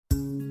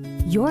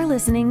You're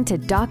listening to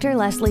Dr.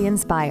 Leslie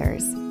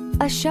Inspires,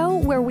 a show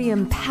where we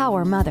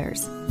empower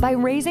mothers by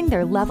raising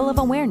their level of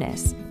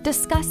awareness,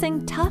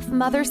 discussing tough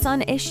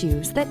mother-son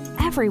issues that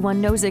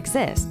everyone knows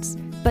exists,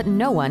 but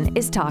no one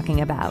is talking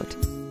about.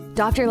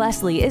 Dr.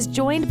 Leslie is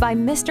joined by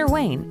Mr.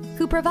 Wayne,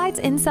 who provides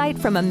insight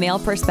from a male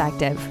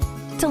perspective.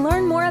 To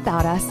learn more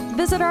about us,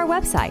 visit our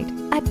website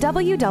at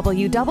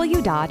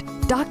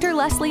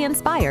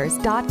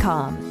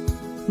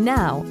www.drlesleyinspires.com.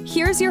 Now,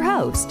 here's your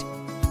host,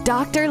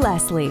 Dr.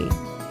 Leslie.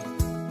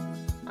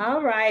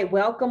 All right.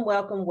 Welcome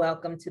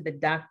to the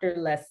Dr.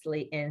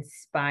 Leslie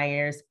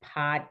Inspires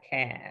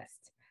podcast.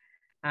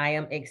 I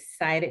am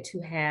excited to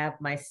have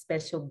my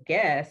special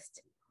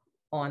guest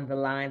on the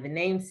line. The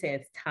name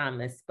says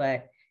Thomas,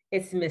 but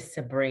it's Miss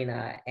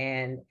Sabrina.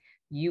 And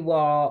you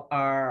all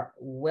are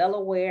well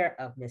aware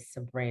of Miss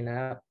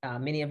Sabrina.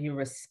 Many of you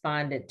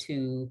responded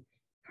to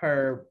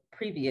her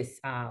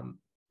previous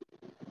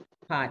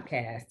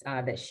podcast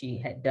that she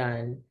had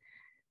done.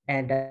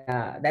 And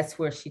that's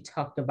where she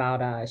talked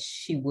about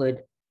she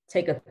would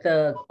take a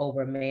thug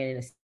over a man in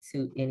a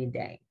suit any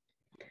day.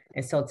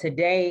 And so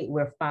today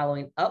we're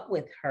following up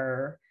with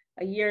her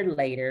a year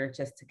later,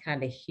 just to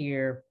kind of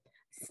hear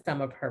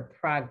some of her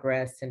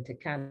progress and to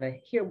kind of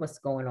hear what's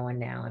going on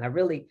now. And I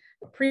really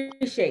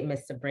appreciate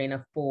Miss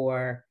Sabrina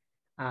for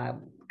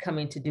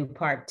coming to do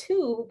part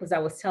two, because I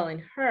was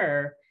telling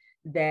her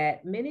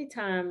that many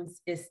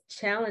times it's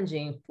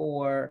challenging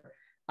for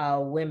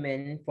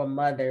women, for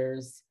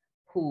mothers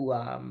who,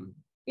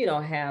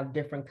 have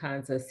different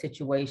kinds of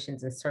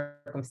situations and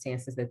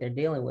circumstances that they're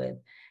dealing with.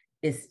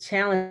 It's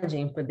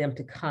challenging for them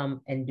to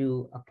come and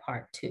do a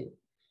part two.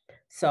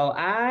 So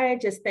I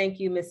just thank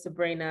you, Miss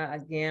Sabrina,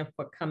 again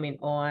for coming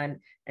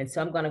on. And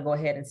so I'm going to go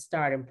ahead and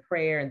start in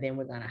prayer, and then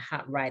we're going to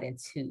hop right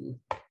into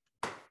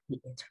the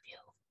interview.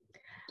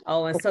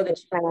 Oh, and so that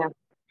you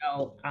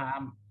know,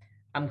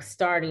 I'm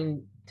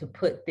starting to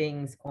put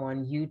things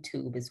on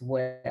YouTube as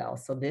well.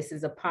 So this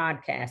is a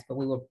podcast, but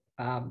we will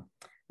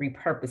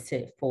repurpose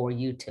it for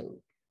YouTube.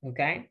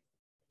 Okay.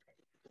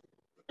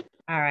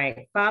 All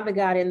right. Father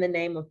God, in the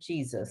name of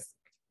Jesus,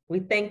 we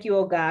thank you,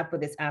 oh God, for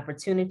this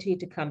opportunity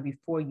to come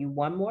before you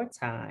one more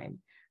time,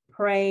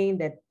 praying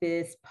that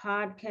this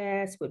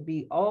podcast would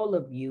be all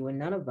of you and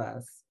none of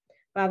us.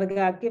 Father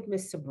God, give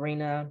Miss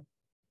Sabrina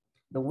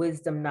the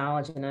wisdom,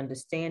 knowledge, and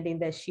understanding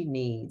that she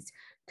needs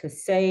to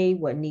say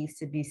what needs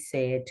to be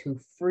said to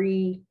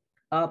free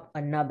up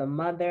another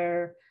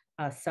mother,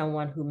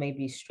 someone who may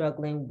be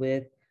struggling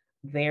with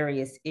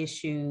various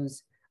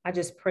issues. I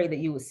just pray that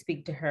you would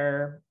speak to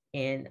her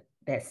in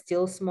that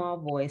still small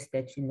voice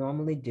that you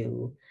normally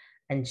do,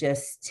 and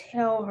just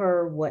tell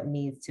her what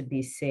needs to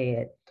be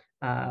said,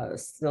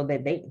 so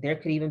that there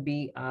could even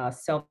be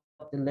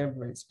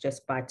self-deliverance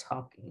just by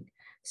talking.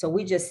 So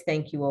we just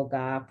thank you, oh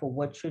God, for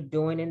what you're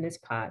doing in this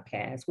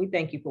podcast. We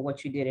thank you for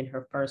what you did in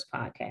her first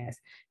podcast.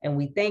 And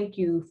we thank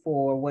you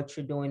for what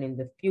you're doing in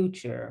the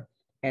future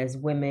as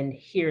women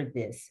hear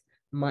this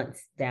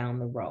months down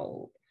the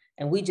road.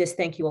 And we just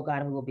thank you, oh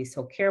God, and we will be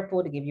so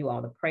careful to give you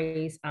all the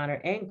praise,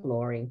 honor, and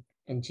glory.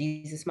 In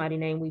Jesus' mighty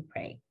name we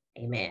pray.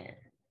 Amen.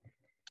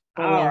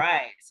 All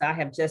right. So I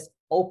have just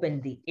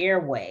opened the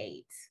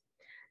airwaves.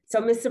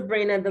 So Miss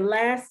Sabrina, the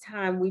last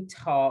time we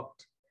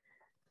talked,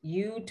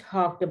 you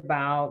talked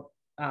about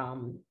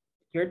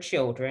your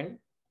children.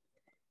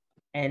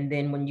 And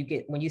then when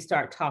you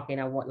start talking,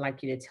 I would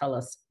like you to tell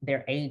us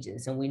their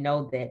ages. And we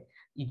know that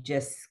you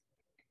just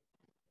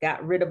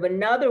got rid of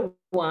another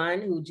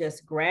one who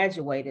just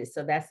graduated.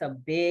 So that's a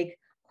big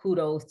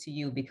kudos to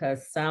you,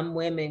 because some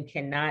women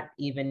cannot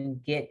even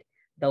get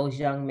those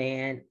young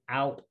men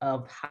out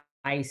of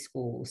high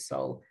school.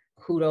 So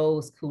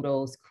kudos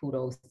to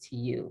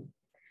you.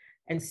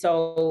 And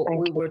so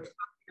we were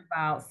talking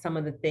about some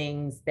of the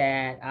things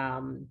that,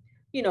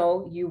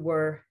 you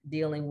were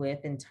dealing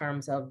with in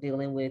terms of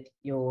dealing with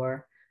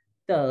your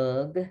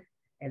thug.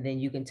 And then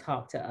you can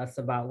talk to us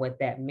about what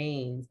that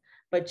means.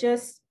 But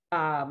just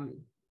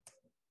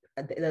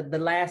the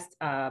last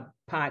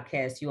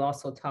podcast, you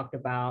also talked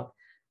about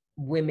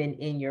women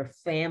in your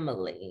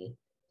family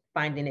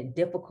finding it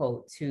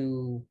difficult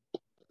to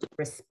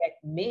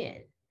respect men,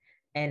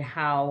 and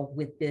how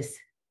with this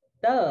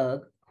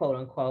thug, quote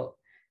unquote,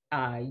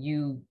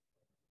 you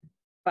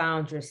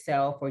found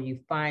yourself, or you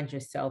find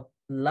yourself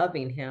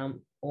loving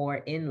him or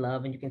in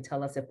love. And you can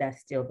tell us if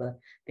that's still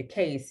the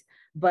case,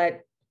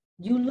 but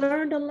you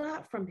learned a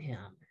lot from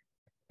him,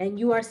 and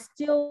you are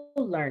still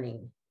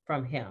learning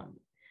from him.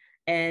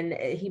 And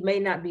he may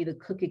not be the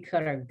cookie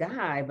cutter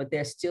guy, but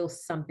there's still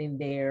something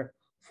there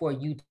for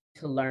you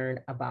to learn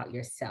about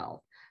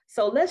yourself.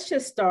 So let's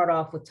just start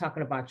off with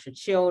talking about your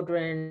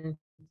children,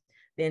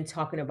 then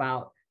talking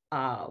about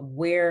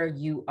where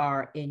you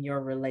are in your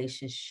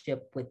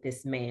relationship with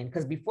this man.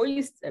 Because before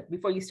you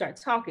start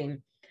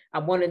talking, I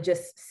want to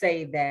just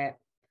say that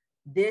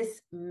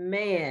this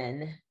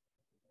man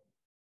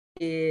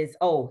is,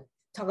 talk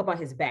about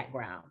his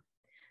background,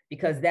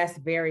 because that's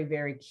very,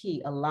 very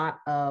key. A lot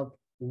of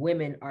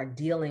women are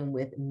dealing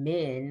with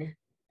men,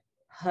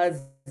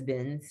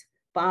 husbands,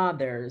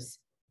 fathers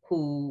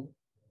who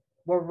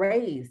were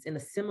raised in a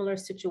similar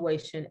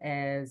situation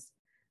as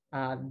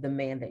the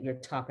man that you're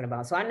talking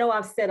about. So I know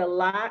I've said a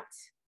lot,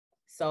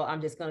 so I'm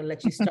just going to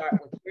let you start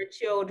with your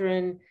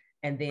children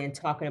and then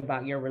talking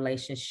about your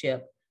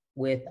relationship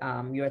with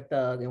your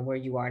thug and where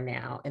you are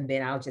now. And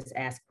then I'll just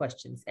ask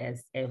questions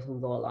as we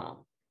go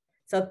along.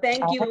 So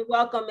thank you and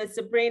welcome, Ms.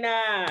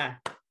 Sabrina.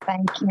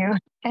 Thank you.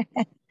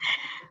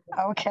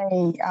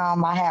 Okay,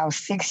 I have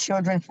 6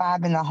 children,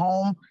 5 in the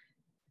home.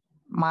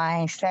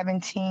 My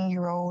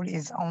 17-year-old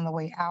is on the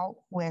way out,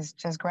 who has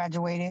just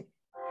graduated.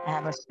 I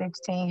have a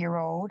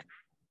 16-year-old,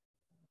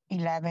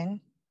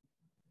 11,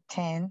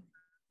 10,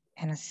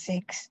 and a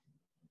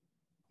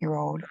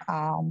 6-year-old,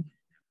 and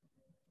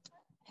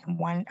a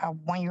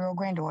 1-year-old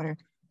granddaughter.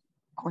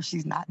 Of course,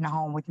 she's not in the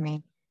home with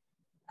me.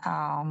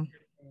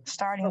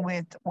 Starting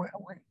with,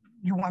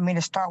 you want me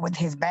to start with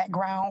his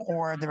background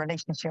or the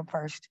relationship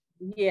first?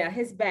 Yeah,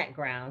 his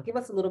background. Give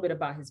us a little bit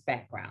about his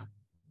background.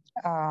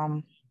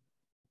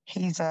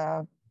 He's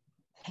a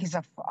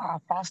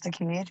foster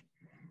kid.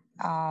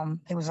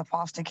 He was a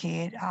foster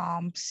kid,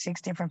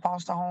 6 different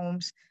foster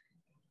homes.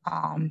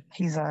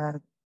 He's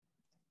a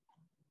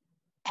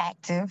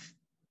active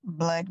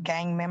blood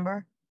gang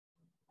member.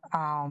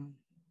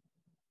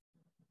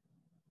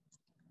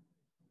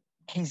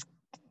 He's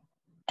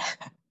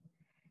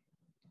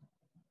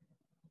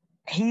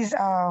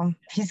got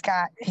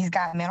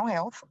mental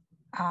health.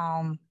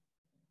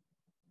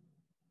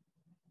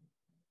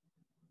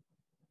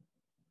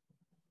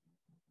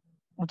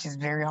 Which is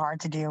very hard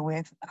to deal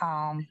with.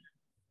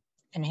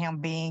 And him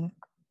being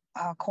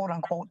a quote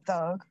unquote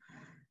thug,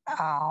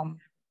 and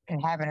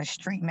having a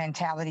street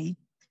mentality,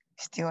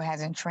 still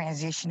hasn't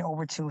transitioned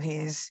over to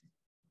his,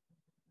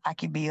 I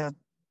could be a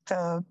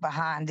thug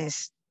behind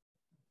this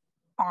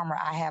armor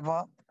I have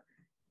up.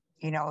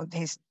 You know,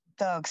 his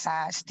thug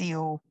side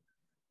still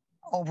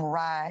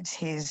overrides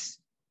his,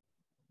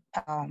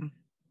 I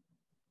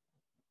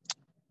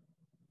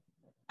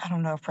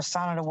don't know if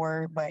persona the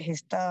word, but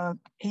his thug,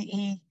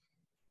 he's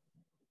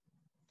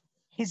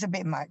a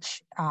bit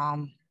much.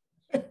 How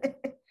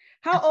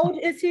old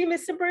is he,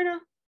 Miss Sabrina?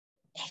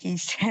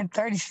 He's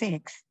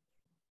 36.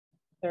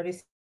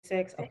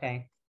 36,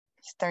 okay.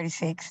 He's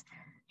 36.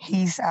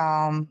 He's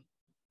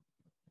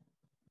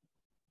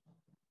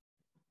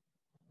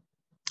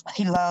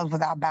he loves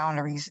without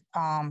boundaries.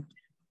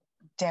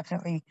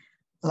 Definitely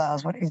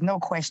loves. There's no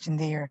question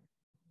there.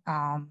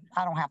 I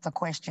don't have to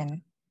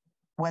question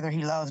whether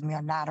he loves me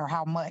or not, or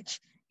how much,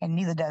 and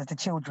neither does the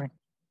children.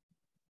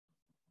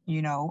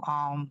 You know,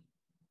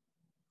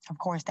 of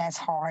course, that's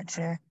hard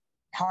to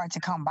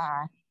come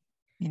by.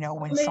 You know,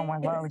 when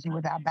someone loves you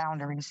without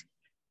boundaries.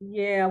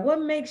 Yeah.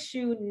 What makes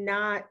you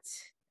not?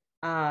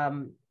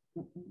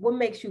 What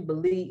makes you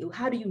believe?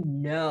 How do you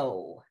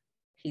know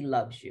he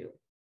loves you?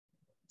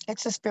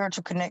 It's a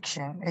spiritual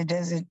connection. It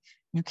doesn't.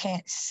 You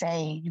can't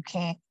say. You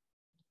can't.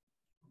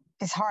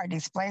 It's hard to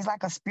explain. It's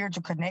like a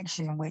spiritual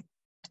connection.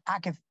 I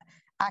can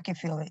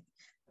feel it.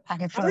 I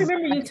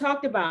remember you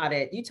talked about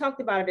it. You talked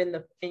about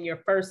it in your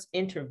first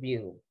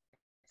interview.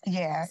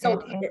 Yeah.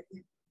 So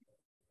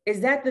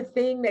is that the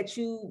thing that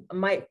you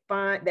might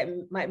find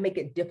that might make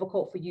it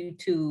difficult for you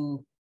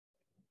to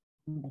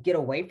get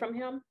away from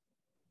him?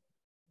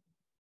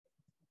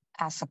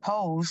 I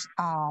suppose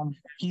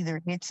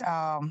either it's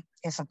a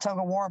tug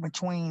of war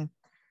between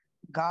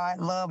God,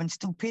 love, and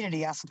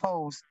stupidity, I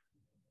suppose.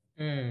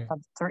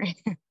 Three.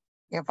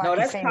 No,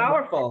 that's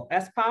powerful.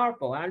 That's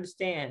powerful. I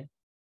understand.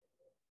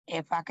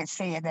 If I could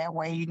say it that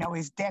way, you know,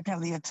 it's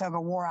definitely a tug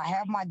of war. I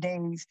have my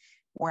days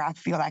where I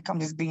feel like I'm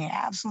just being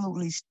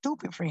absolutely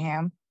stupid for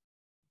him.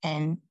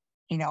 And,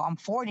 you know, I'm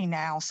 40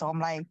 now, so I'm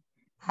like,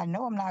 I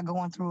know I'm not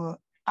going through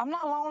I'm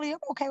not lonely. I'm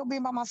okay with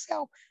being by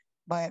myself,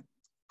 but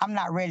I'm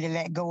not ready to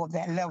let go of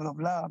that level of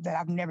love that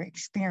I've never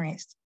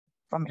experienced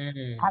from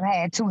I've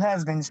had 2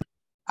 husbands,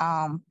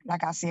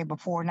 like I said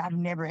before, and I've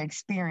never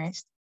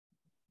experienced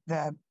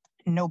the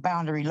no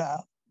boundary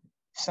love.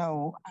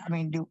 So, I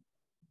mean,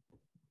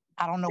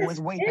 I don't know what's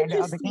waiting at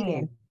the other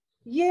end.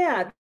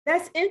 Yeah,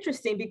 that's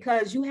interesting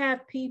because you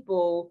have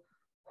people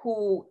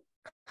who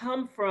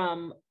come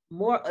from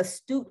more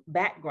astute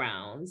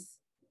backgrounds,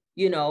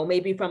 you know,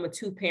 maybe from a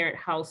 2-parent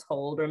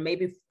household or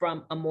maybe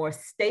from a more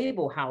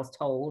stable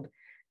household.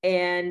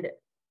 And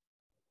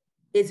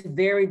it's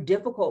very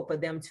difficult for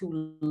them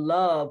to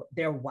love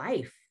their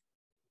wife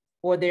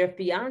or their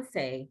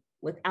fiance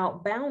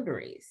without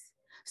boundaries.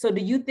 So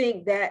do you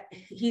think that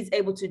he's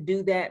able to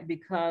do that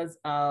because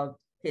of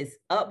his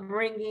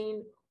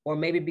upbringing, or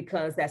maybe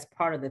because that's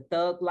part of the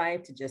thug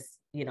life to just,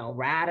 you know,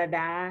 ride or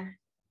die?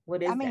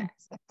 What is that?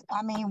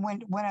 I mean,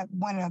 when a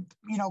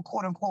you know,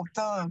 quote unquote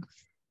thug,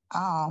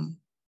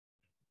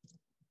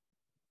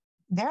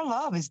 their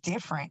love is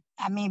different.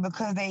 I mean,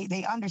 because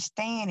they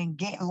understand and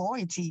get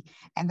loyalty,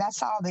 and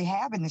that's all they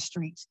have in the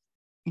streets.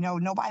 You know,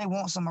 nobody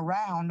wants them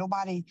around.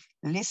 Nobody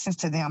listens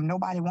to them.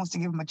 Nobody wants to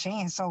give them a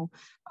chance. So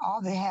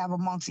all they have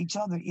amongst each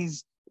other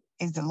is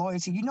the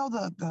loyalty. You know,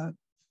 the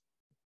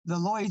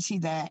loyalty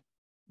that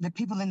the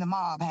people in the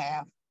mob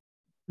have,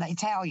 the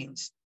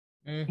Italians.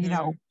 You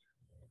know,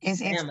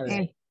 it's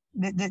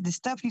the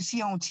stuff you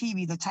see on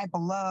TV, the type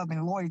of love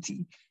and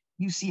loyalty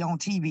you see on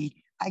TV,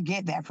 I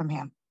get that from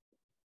him.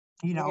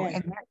 You know, Yeah.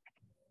 and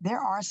there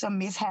are some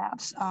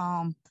mishaps,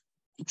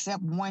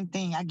 except one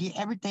thing. I get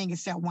everything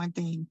except one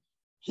thing.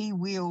 He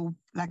will,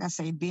 like I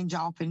say, binge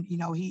off, and you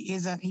know, he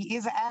is an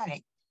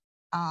addict.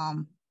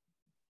 Um,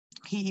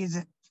 he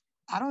is.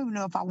 I don't even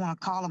know if I want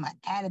to call him an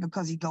addict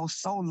because he goes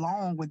so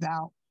long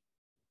without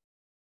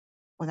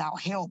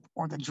help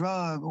or the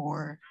drug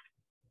or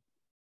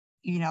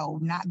you know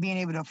not being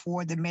able to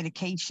afford the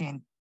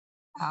medication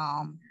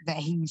that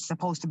he's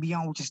supposed to be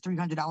on, which is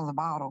 $300 a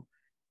bottle.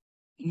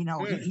 You know,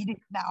 he did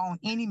not on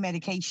any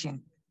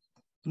medication.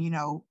 You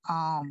know,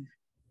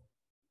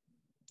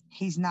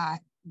 he's not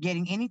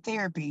getting any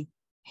therapy.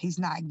 He's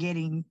not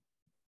getting.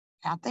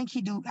 I think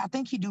he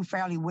do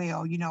fairly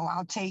well. You know,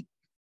 I'll take.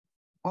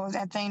 What was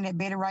that thing that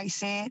Betty Wright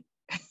said?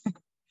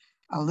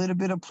 A little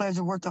bit of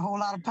pleasure worth a whole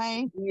lot of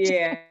pain.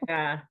 Yeah.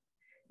 Yeah.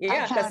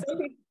 Because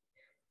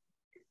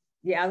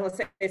I was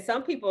gonna say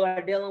some people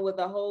are dealing with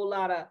a whole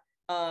lot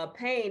of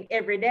pain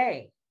every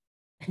day.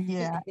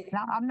 Yeah,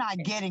 I'm not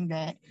getting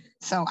that.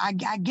 So I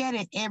get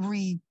it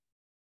every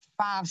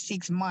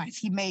 5-6 months.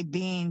 He may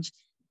binge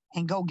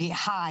and go get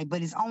high,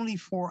 but it's only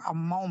for a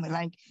moment.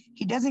 Like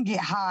he doesn't get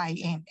high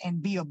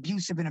and be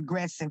abusive and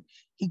aggressive.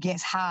 He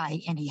gets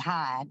high and he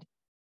hide.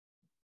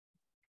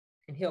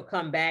 And he'll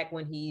come back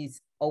when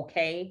he's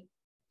okay.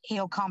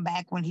 He'll come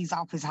back when he's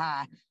off his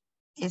high.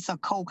 It's a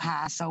coke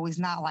high, so it's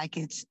not like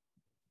it's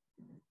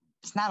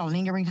not a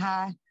lingering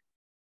high.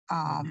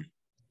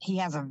 He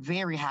has a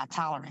very high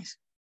tolerance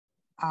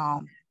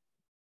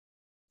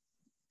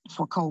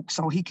for coke,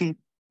 so he could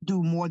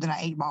do more than an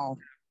 8-ball.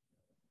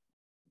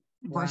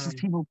 Versus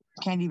people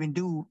can't even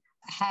do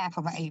half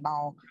of an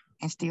 8-ball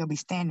and still be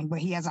standing, but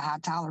he has a high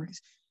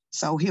tolerance.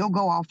 So he'll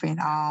go off and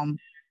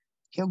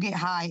he'll get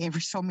high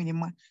every so many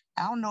months.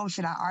 I don't know,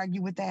 should I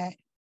argue with that?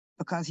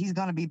 Because he's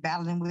going to be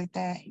battling with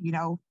that, you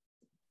know.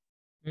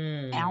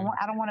 And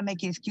I don't want to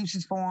make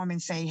excuses for him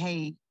and say,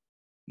 hey,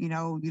 you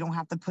know, you don't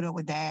have to put up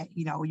with that.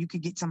 You know, you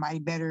could get somebody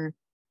better.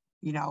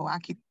 You know, I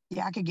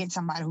could get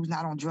somebody who's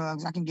not on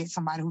drugs. I can get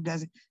somebody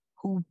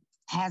who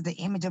has the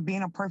image of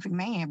being a perfect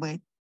man, but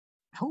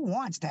who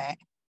wants that?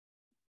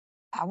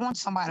 I want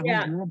somebody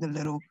who's lived a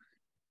little.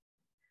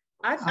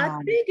 I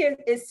think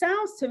it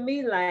sounds to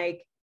me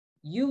like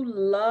you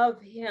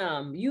love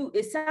him.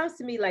 It sounds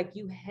to me like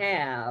you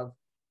have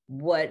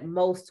what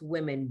most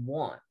women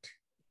want.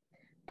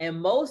 And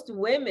most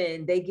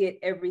women, they get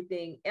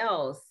everything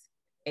else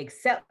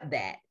except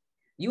that.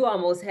 You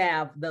almost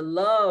have the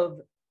love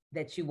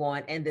that you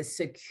want and the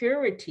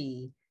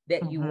security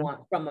that you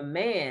want from a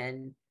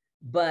man,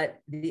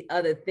 but the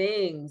other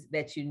things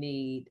that you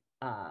need,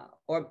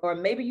 or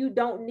maybe you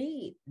don't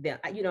need them.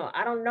 You know,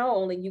 I don't know,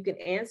 only you can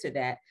answer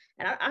that.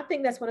 And I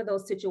think that's one of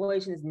those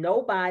situations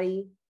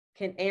nobody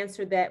can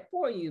answer that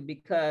for you,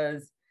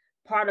 because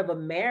part of a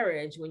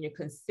marriage, when you're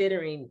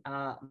considering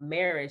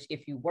marriage,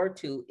 if you were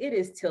to, it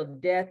is till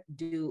death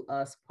do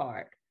us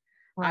part.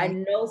 Right. I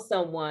know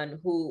someone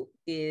who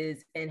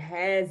is and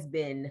has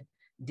been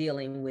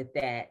dealing with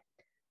that,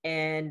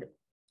 and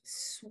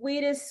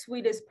sweetest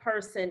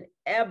person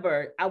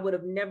ever. I would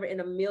have never in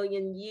a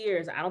million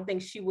years, I don't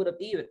think she would have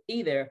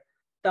either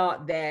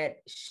thought that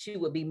she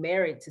would be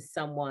married to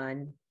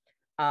someone,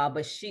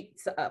 but she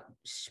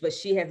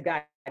has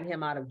gotten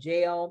him out of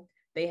jail.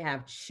 They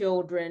have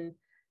children.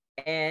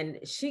 And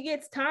she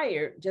gets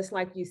tired, just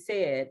like you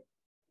said,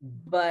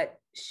 but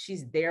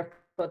she's there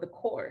for the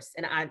course.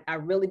 And I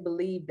really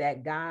believe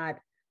that God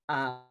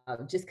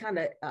just kind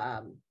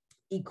of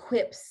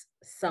equips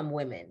some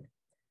women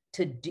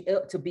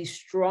to be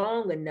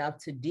strong enough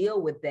to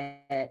deal with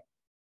that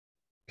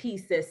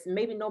piece that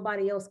maybe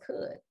nobody else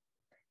could.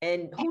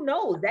 And who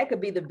knows, that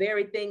could be the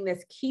very thing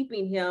that's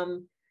keeping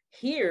him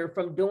here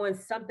from doing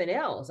something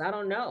else. I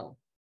don't know.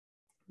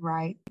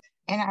 Right.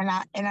 And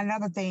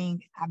another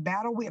thing, I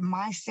battle with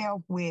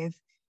myself with,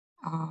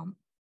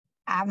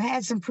 I've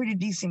had some pretty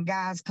decent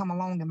guys come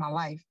along in my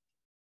life,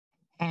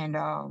 and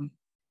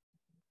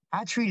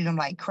I treated them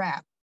like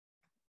crap.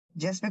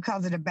 Just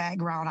because of the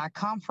background I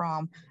come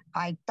from,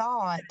 I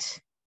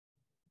thought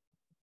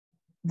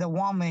the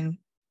woman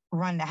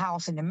run the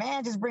house and the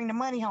man just bring the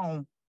money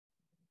home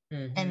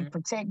and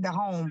protect the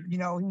home. You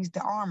know, he's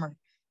the armor.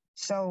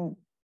 So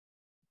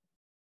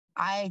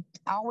I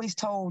always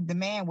told the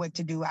man what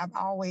to do. I've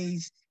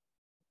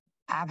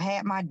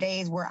had my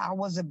days where I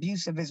was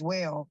abusive as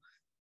well.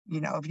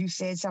 You know, if you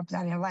said something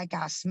I didn't like,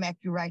 I'll smack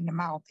you right in the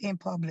mouth in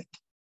public.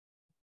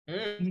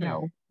 You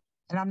know,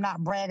 and I'm not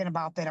bragging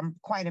about that. I'm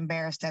quite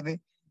embarrassed of it.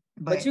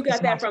 But you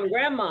got that from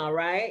grandma,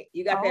 right?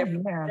 You got that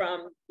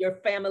from your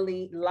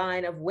family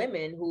line of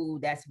women who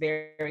that's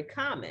very, very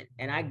common.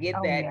 And I get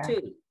that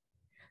too.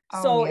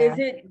 So is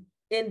it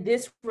in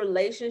this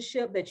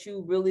relationship that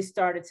you really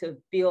started to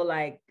feel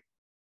like,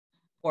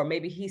 or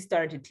maybe he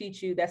started to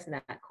teach you, that's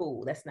not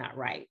cool, that's not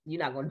right, you're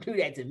not going to do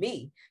that to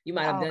me? You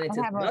might have done it to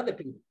some other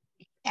people.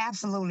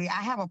 Absolutely.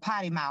 I have a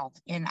potty mouth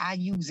and I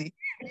use it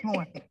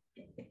fluently.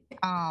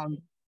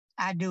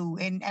 I do.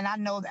 And I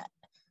know that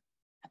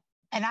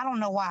and I don't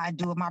know why I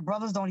do it. My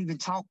brothers don't even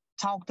talk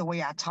the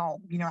way I talk.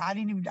 You know, I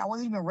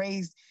wasn't even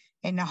raised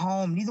in the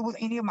home. Neither was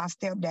any of my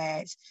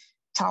stepdads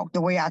talk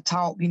the way I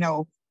talk. You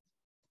know,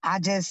 I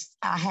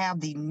have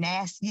the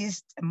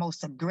nastiest,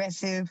 most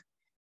aggressive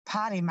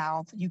potty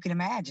mouth you can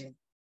imagine.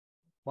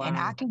 Wow. And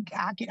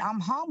I'm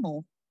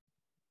humble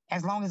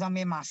as long as I'm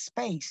in my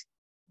space,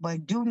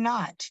 but do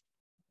not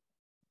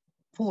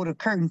pull the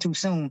curtain too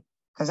soon,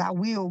 because I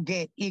will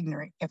get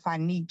ignorant if I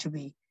need to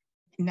be.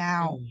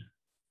 Now,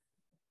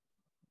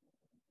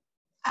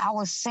 I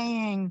was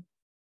saying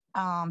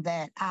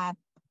that I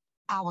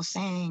was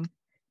saying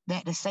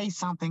that to say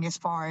something as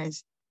far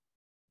as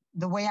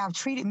the way I've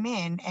treated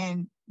men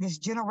and this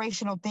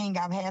generational thing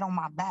I've had on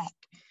my back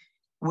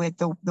with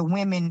the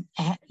women,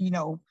 you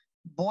know,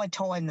 boy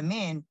toying the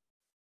men.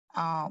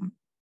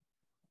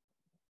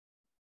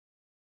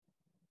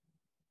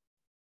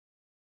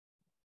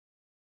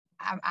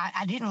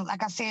 I didn't,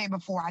 like I said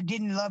before, I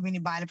didn't love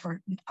anybody for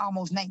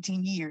almost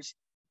 19 years,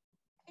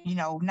 you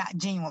know, not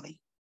genuinely.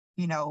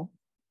 You know,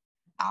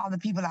 all the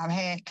people I've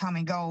had come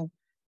and go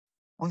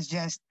was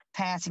just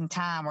passing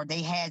time, or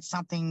they had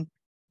something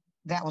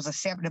that was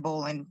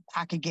acceptable and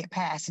I could get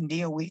past and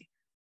deal with.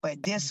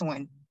 But this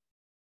one,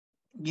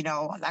 you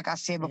know, like I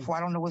said before, I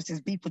don't know what's this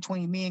beef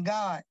between me and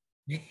God,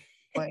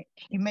 but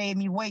he made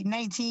me wait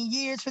 19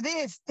 years for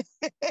this.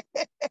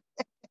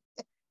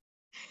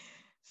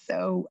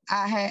 So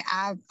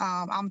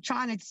I'm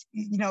trying to,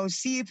 you know,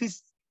 see if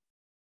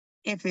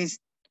it's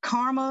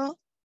karma,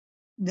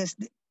 this,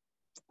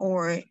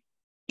 or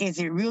is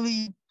it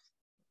really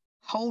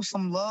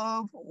wholesome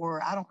love,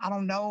 or I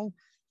don't know.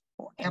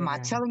 Am I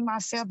telling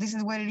myself this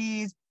is what it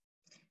is?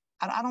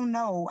 I don't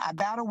know. I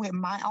battle with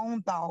my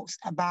own thoughts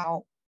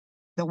about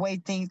the way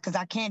things, because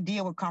I can't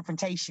deal with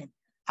confrontation.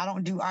 I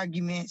don't do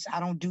arguments. I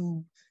don't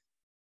do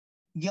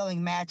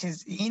yelling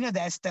matches, any of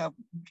that stuff.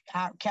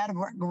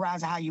 Categorize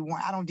it how you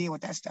want. I don't deal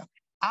with that stuff.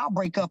 I'll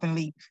break up and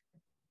leave.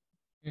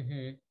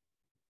 Mm-hmm.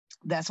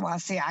 That's why I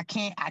say I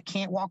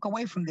can't walk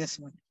away from this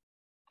one.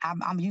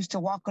 I'm used to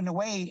walking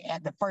away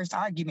at the first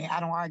argument. I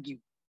don't argue.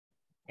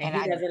 And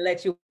he doesn't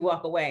let you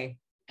walk away.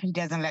 He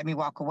doesn't let me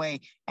walk away.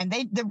 And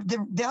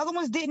the other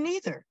ones didn't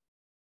either.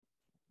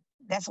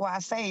 That's why I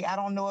say I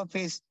don't know if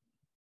it's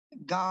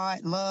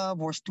God,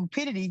 love, or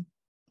stupidity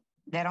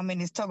that I'm in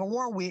this tug of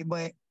war with,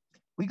 but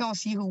we're gonna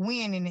see who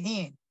win in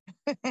the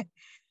end.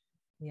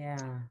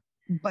 Yeah.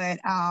 But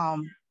I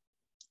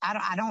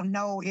don't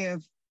know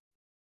if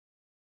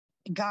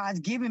God's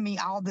giving me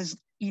all this,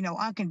 you know,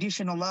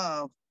 unconditional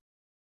love,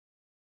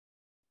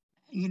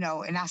 you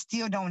know, and I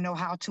still don't know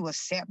how to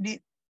accept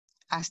it.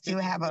 I still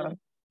have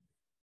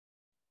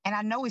and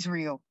I know it's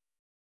real.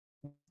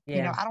 Yeah.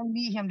 You know, I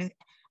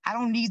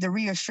don't need the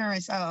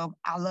reassurance of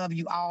I love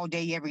you all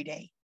day, every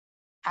day.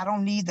 I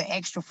don't need the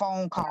extra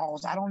phone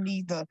calls. I don't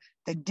need the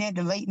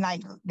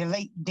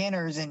late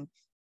dinners and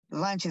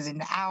lunches and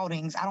the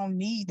outings. I don't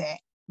need that,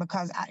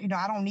 because I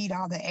don't need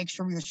all the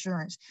extra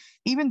reassurance.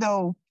 Even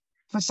though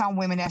for some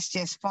women that's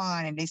just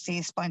fun and they say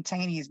it's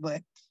spontaneous,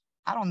 but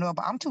I don't know,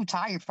 but I'm too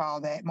tired for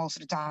all that most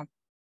of the time.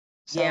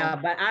 So, yeah,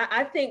 but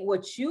I think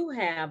what you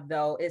have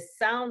though, it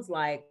sounds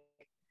like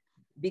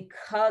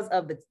because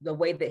of the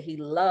way that he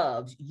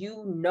loves,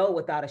 you know,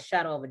 without a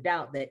shadow of a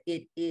doubt that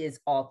it is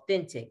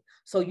authentic.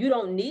 So you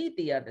don't need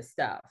the other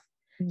stuff.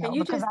 No, can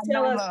you just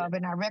tell us? Love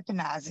and I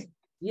recognize it.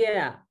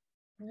 Yeah.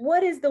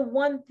 What is the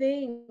one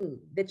thing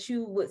that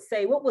you would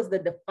say, what was the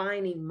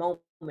defining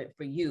moment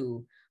for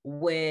you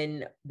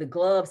when the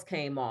gloves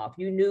came off?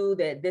 You knew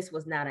that this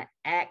was not an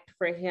act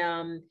for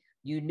him.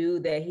 You knew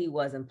that he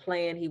wasn't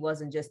playing. He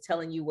wasn't just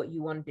telling you what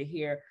you wanted to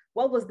hear.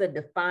 What was the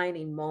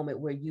defining moment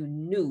where you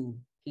knew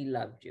he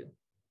loved you?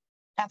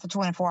 After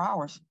 24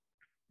 hours.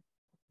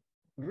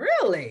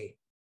 Really?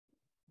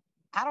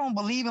 I don't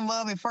believe in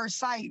love at first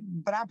sight,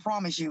 but I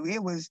promise you,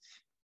 it was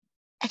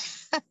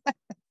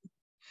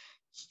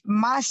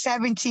my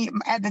 17,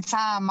 at the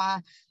time,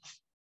 my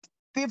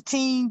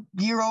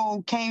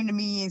 15-year-old came to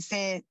me and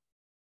said,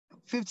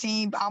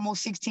 15,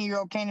 almost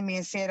 16-year-old came to me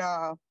and said,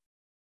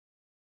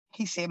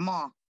 he said,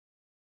 Mom,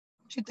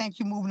 don't you think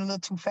you're moving a little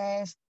too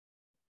fast?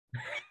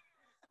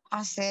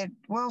 I said,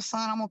 well,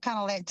 son, I'm gonna kind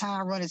of let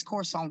time run its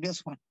course on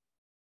this one.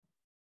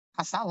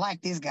 I said, I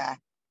like this guy,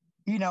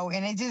 you know,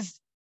 and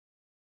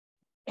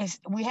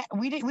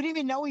we didn't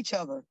even know each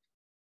other,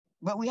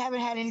 but we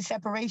haven't had any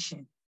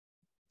separation.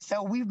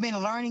 So we've been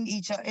learning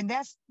each other, and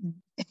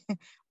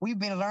we've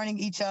been learning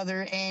each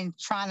other and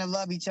trying to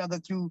love each other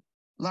through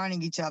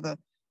learning each other,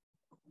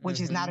 which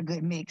is not a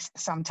good mix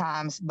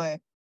sometimes, but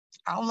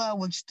our love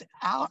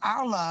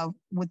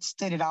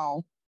withstood it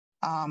all.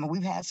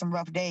 We've had some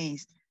rough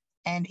days.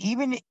 And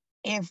even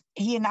if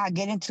he and I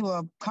get into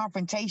a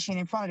confrontation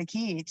in front of the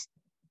kids,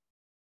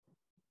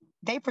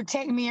 they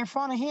protect me in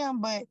front of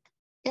him. But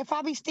if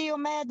I be still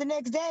mad the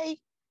next day,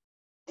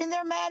 then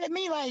they're mad at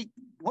me like,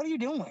 what are you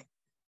doing?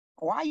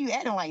 Why are you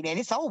acting like that?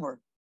 It's over.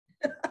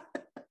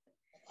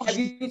 Have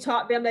you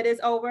taught them that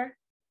it's over?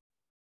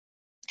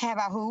 Have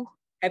I who?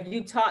 Have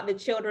you taught the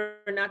children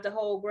not to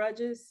hold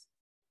grudges?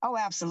 Oh,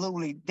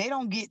 absolutely. They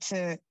don't get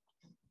to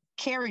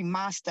carry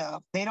my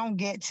stuff. They don't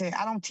get to,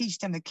 I don't teach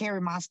them to carry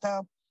my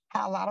stuff.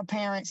 How a lot of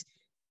parents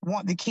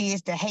want the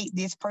kids to hate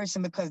this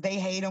person because they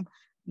hate them.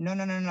 No,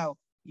 no, no, no.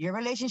 Your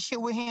relationship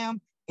with him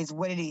is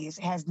what it is.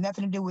 It has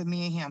nothing to do with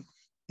me and him.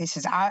 This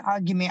is our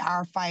argument,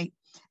 our fight.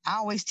 I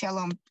always tell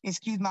them,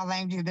 excuse my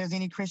language, if there's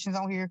any Christians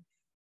on here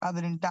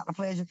other than Dr.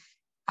 Pleasure,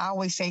 I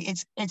always say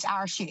it's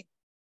our shit.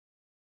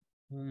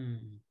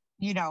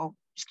 You know,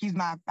 excuse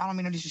my, I don't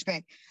mean no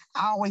disrespect.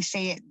 I always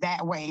say it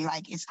that way,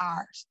 like it's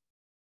ours.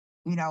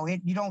 You know,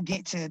 you don't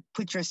get to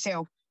put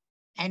yourself,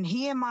 and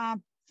he and my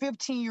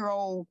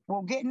 15-year-old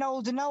will get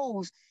nose to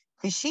nose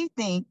because she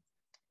think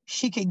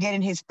she could get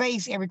in his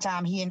face every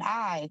time he and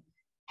I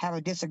have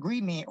a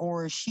disagreement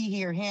or she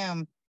hear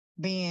him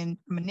being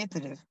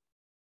manipulative,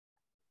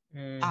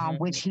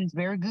 which he's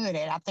very good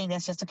at. I think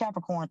that's just a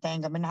Capricorn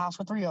thing. I'm in the house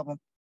with 3 of them.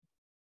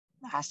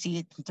 I see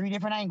it from 3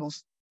 different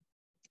angles.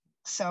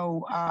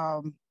 So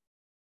I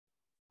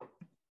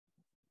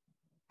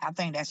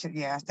think that's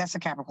a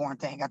Capricorn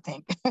thing, I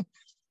think.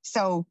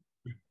 So,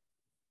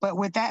 but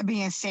with that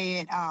being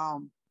said, I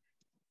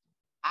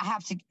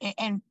have to,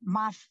 and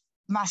my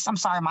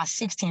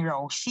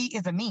 16-year-old, she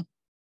is a me.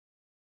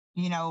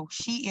 You know,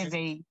 she is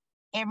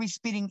every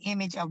spitting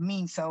image of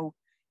me. So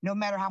no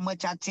matter how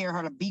much I tell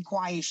her to be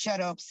quiet, shut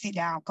up, sit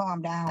down,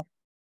 calm down,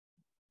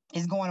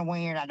 it's going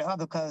one ear and out the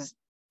other because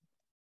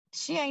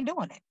she ain't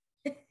doing it.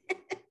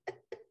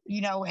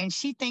 You know, and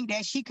she think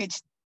that she could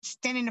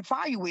stand in the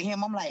fire with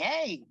him. I'm like,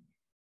 hey,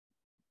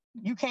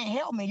 you can't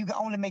help me. You can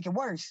only make it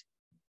worse.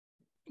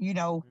 You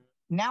know,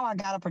 now I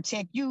got to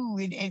protect you.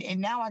 And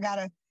now I got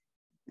to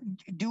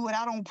do what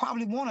I don't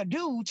probably want to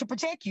do to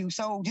protect you.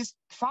 So just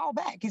fall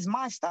back. It's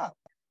my stuff.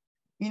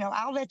 You know,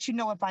 I'll let you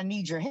know if I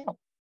need your help,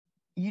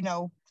 you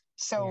know?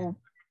 So,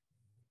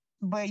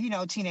 but you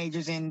know,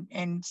 teenagers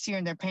and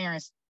seeing their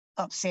parents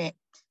upset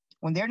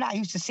when they're not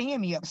used to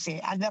seeing me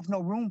upset, I left no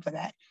room for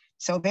that.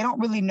 So they don't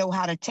really know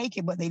how to take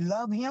it, but they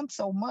love him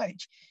so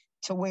much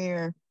to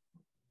where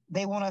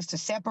they want us to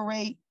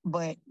separate,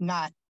 but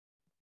not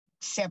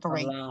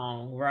separate.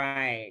 Alone,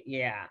 right,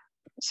 yeah.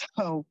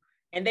 So.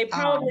 And they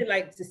probably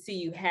like to see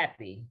you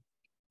happy.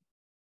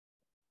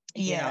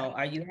 Yeah. You know,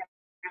 are you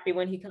happy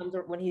when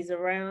he's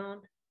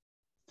around?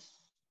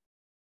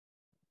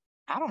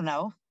 I don't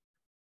know.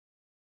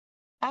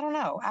 I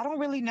don't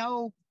really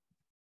know.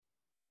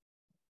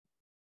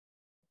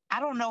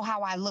 I don't know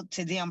how I look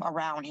to them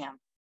around him.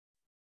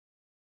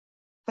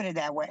 Put it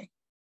that way.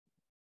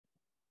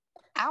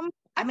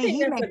 I mean,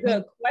 that's a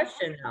good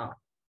question, though.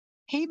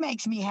 He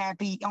makes me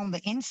happy on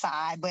the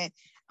inside, but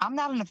I'm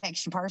not an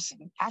affection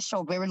person. I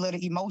show very little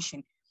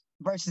emotion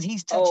versus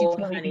he's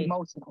touchy-feely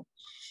emotional.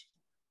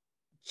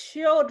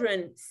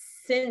 Children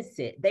sense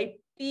it. They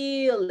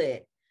feel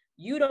it.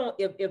 You don't,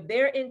 if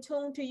they're in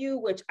tune to you,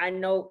 which I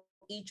know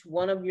each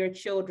one of your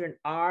children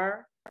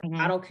are,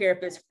 I don't care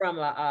if it's from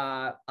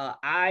a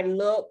eye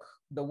look,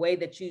 the way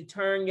that you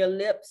turn your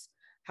lips,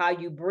 how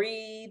you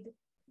breathe,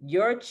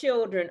 your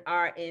children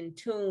are in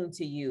tune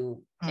to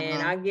you.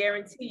 And I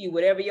guarantee you,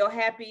 whatever your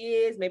happy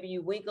is, maybe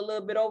you wink a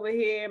little bit over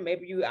here,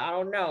 maybe you, I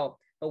don't know,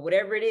 but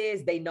whatever it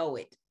is, they know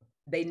it.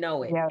 They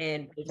know it. Yep,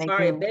 and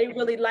if they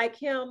really like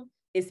him,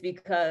 it's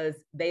because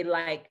they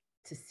like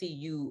to see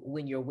you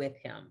when you're with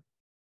him.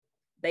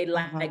 They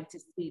like to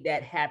see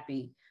that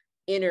happy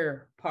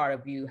inner part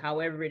of you,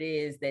 however it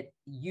is that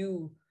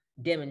you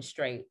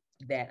demonstrate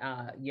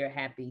that you're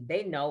happy.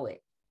 They know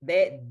it.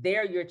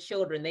 They're your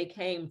children. They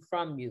came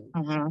from you.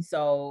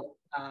 So,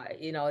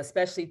 you know,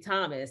 especially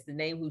Thomas, the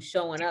name who's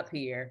showing up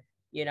here,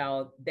 you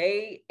know,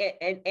 they,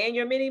 and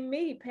your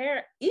mini-me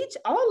parent,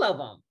 all of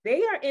them,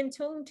 they are in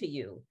tune to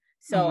you.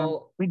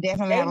 So we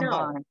definitely have a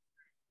bond.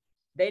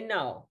 They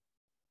know.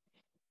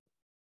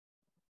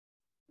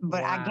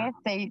 But I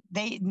guess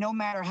they no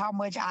matter how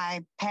much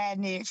I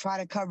patent it, try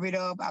to cover it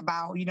up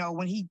about, you know,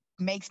 when he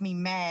makes me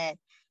mad,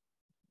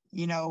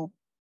 you know,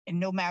 and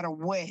no matter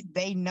what,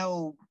 they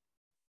know,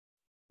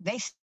 they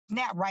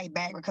snap right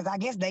back because I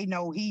guess they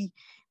know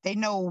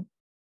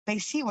they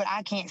see what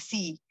I can't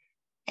see.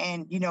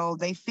 And, you know,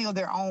 they feel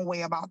their own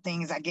way about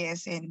things, I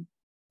guess. And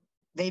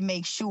they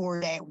make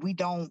sure that we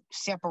don't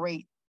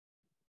separate.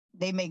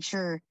 They make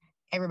sure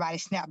everybody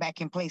snap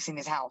back in place in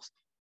this house.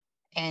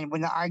 And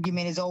when the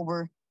argument is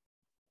over,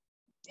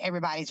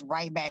 everybody's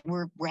right back.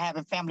 We're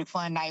having family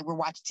fun night. We're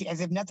watching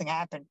as if nothing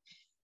happened.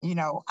 You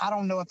know, I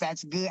don't know if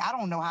that's good. I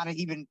don't know how to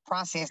even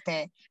process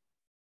that.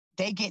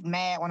 They get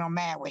mad when I'm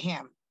mad with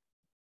him.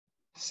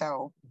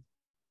 So.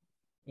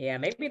 Yeah,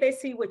 maybe they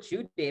see what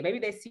you did. Maybe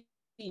they see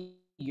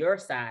your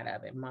side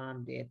of it.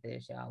 Mom did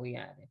this, y'all. We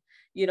had it.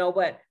 You know,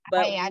 but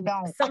hey, I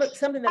don't.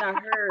 Something that I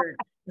heard.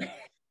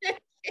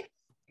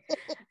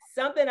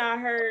 Something I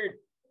heard.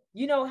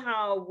 You know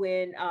how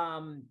when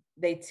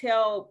they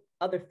tell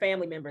other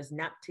family members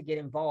not to get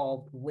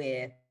involved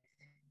with,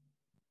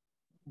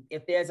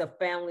 if there's a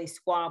family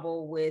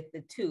squabble with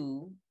the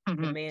two, the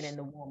man and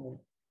the woman,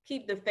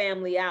 keep the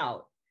family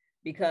out.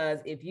 Because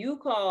if you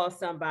call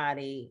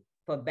somebody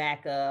for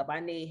backup, I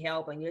need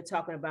help, and you're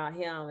talking about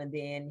him, and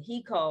then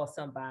he calls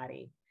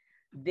somebody,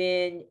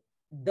 then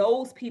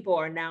those people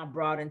are now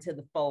brought into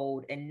the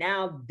fold, and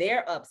now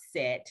they're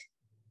upset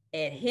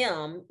at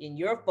him, and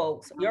your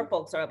folks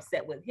are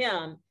upset with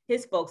him,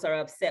 his folks are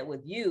upset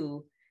with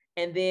you.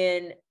 And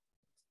then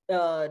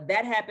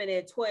that happened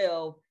at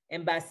 12,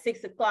 and by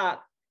 6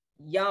 o'clock,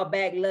 y'all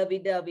back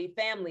lovey-dovey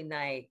family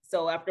night.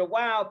 So after a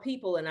while,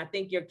 people, and I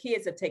think your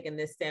kids have taken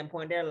this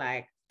standpoint, they're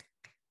like,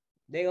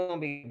 they're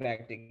gonna be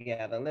back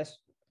together. Let's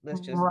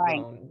just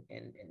right. go on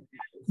and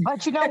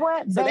but you know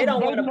what? So they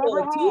don't want to pull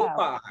it too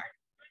far.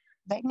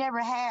 They never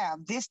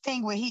have. This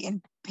thing where he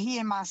and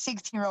my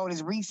 16-year-old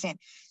is recent.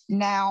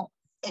 Now,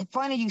 it's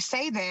funny you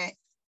say that.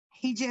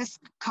 He just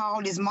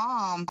called his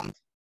mom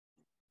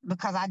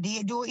because I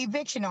did do an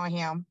eviction on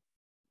him.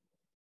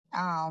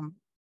 I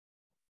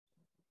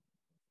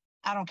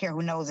don't care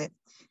who knows it.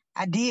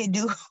 I did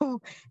do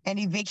an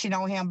eviction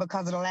on him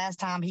because of the last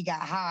time he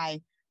got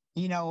high,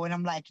 and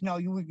I'm like,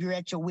 you're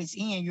at your wit's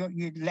end,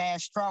 you're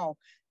last straw.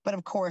 But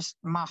of course,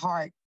 my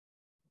heart,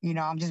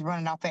 I'm just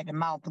running off at the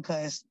mouth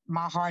because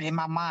my heart and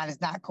my mind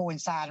is not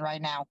coinciding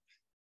right now.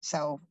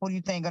 So what do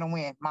you think gonna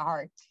win? My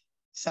heart.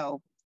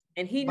 So.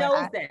 And he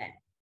knows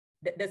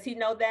that. Does he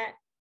know that?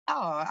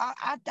 Oh,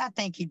 I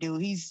think he do.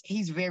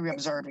 He's very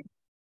observant.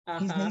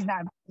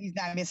 He's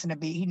not missing a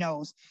beat. He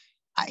knows.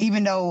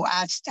 Even though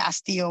I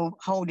still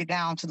hold it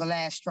down to the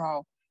last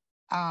straw.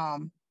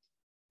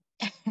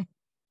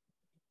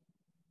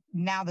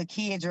 Now the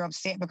kids are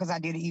upset because I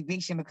did an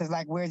eviction because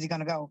where is he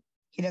gonna go?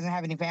 He doesn't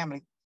have any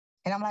family.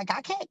 And I'm like,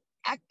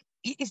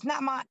 it's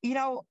not my,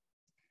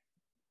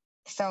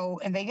 So,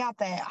 and they got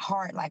that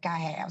heart like I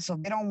have. So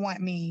they don't want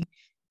me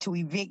to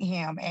evict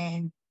him.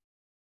 And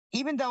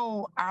even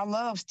though our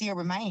love still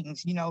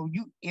remains,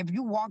 if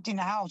you walked in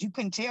the house, you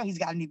couldn't tell he's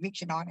got an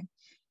eviction on him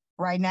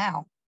right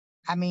now.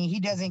 I mean, he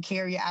doesn't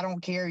carry it. I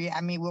don't carry it.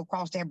 I mean, we'll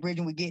cross that bridge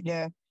when we get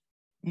there,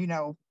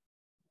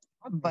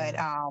 but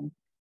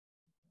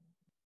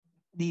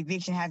the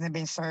eviction hasn't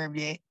been served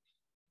yet,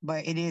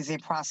 but it is in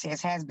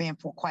process, has been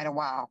for quite a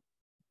while.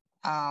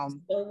 So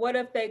what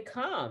if they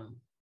come?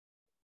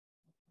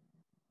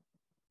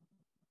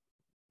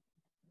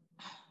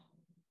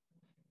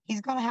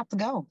 He's going to have to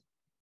go.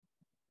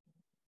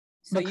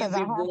 So you'd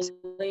be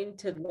willing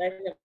to let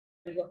him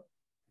go?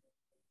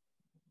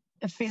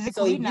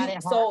 Physically,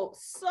 so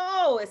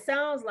it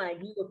sounds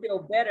like you will feel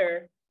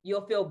better.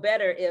 You'll feel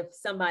better if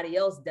somebody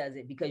else does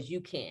it because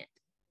you can't.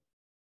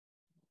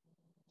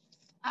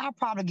 I'll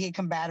probably get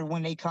combative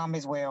when they come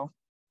as well.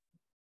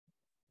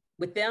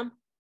 With them?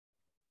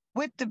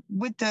 With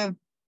the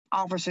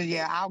officers,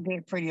 yeah, I'll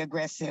get pretty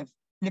aggressive,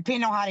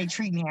 depending on how they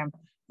treat him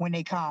when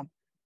they come.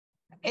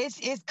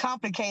 It's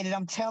complicated.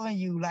 I'm telling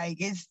you,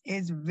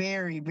 it's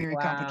very, very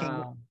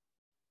complicated.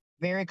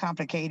 Very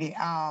complicated.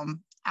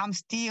 I'm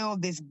still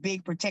this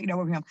big protector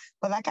over him.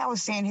 But like I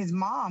was saying,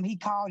 he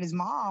called his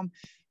mom.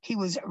 He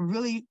was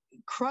really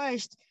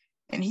crushed,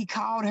 and he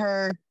called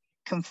her,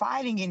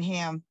 confiding in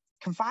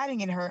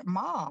her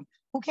mom,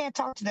 who can't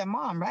talk to their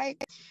mom,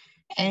 right?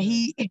 And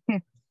he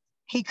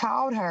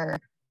called her,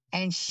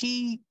 and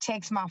she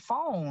texts my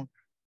phone.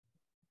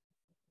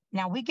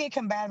 Now, we get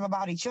combative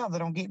about each other,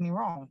 don't get me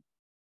wrong.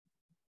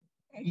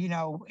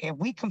 If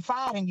we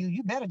confide in you,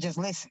 you better just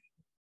listen.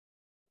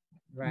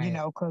 Right.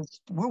 Because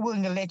we're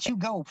willing to let you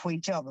go for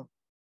each other.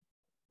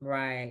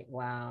 Right.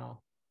 Wow.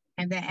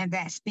 And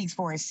that speaks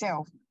for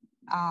itself.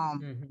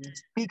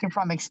 Speaking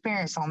from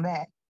experience on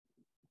that.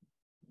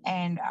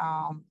 And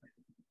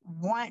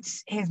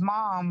once his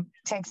mom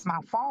texted my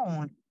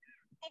phone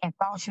and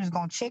thought she was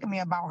going to check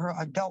me about her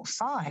adult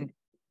son,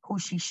 who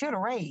she should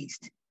have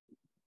raised.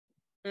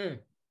 Man,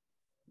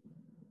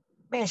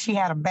 she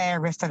had a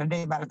bad rest of the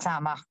day by the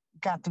time I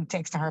got through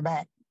texting her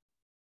back.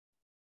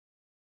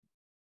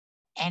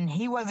 And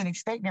he wasn't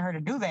expecting her to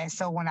do that.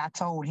 So when I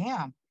told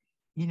him,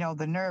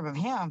 the nerve of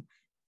him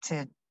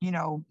to,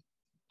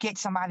 get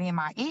somebody in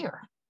my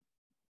ear,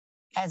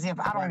 as if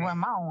I don't run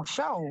my own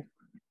show,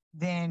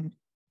 then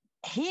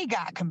he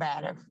got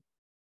combative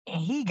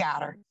and he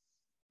got her.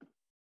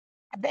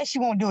 I bet she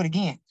won't do it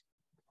again.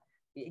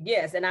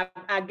 Yes, and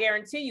I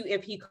guarantee you,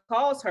 if he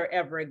calls her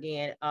ever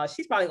again,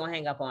 she's probably gonna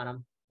hang up on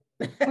him.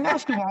 No,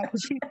 she won't.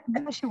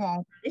 She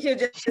won't. She'll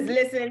just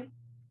listen.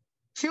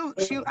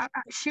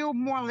 She'll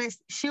more or less,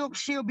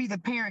 she'll be the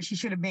parent she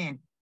should have been.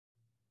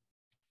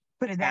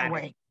 Put it that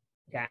way.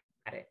 Got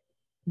it.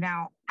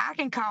 Now, I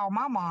can call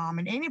my mom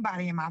and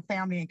anybody in my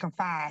family and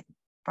confide,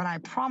 but I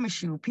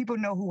promise you, people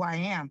know who I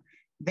am.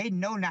 They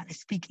know not to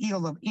speak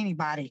ill of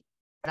anybody,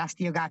 but I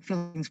still got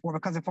feelings for,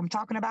 because if I'm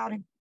talking about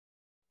him,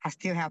 I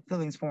still have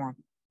feelings for him.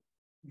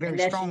 Very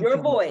strong. That's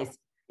your voice.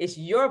 It's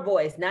your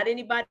voice, not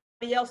anybody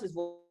else's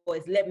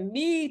voice. Let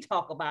me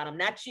talk about him,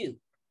 not you.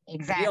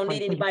 Exactly. You don't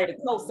need anybody to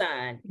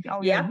co-sign.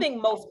 Oh, yeah, I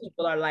think most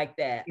people are like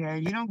that. Yeah,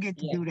 you don't get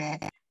to do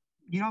that.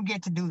 You don't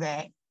get to do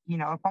that.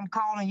 If I'm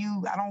calling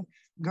you, I don't,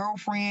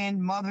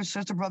 girlfriend, mother,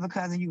 sister, brother,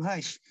 cousin, you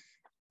hush.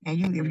 And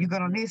if you're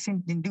gonna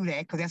listen, then do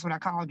that, because that's what I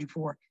called you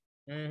for.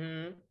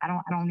 I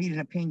don't need an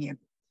opinion.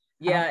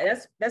 Yeah,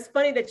 that's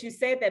funny that you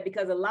said that,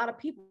 because a lot of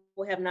people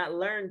have not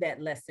learned that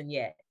lesson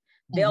yet.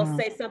 they'll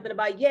say something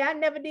about, yeah, I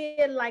never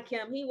did like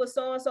him. He was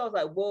so and so. I was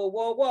like, whoa,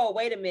 whoa, whoa,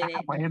 wait a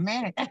minute. Wait a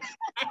minute.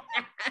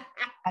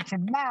 I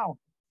said, no,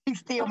 he's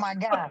still my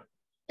guy.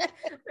 They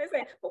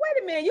say, but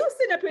wait a minute, you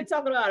sitting up here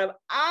talking about him.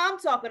 I'm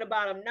talking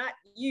about him, not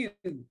you.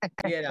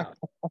 You know.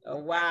 Oh,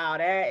 wow,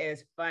 that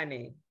is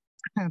funny.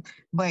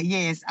 But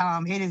yes,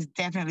 it is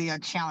definitely a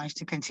challenge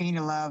to continue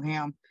to love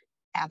him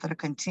after the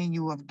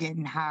continue of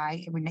getting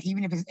high.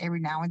 Even if it's every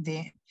now and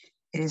then,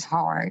 it is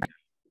hard.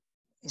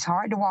 It's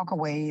hard to walk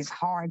away. It's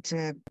hard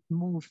to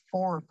move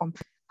forward from.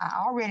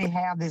 I already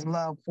have this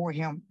love for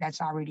him that's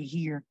already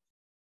here,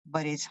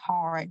 but it's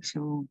hard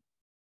to.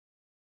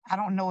 I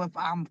don't know if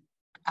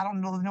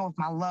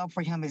my love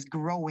for him is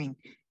growing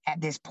at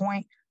this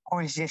point,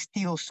 or it's just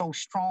still so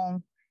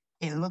strong.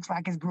 It looks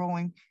like it's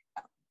growing,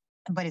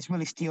 but it's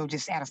really still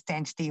just at a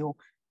standstill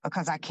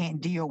because I can't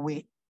deal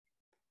with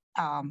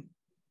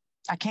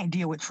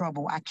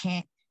trouble. I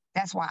can't.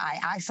 That's why I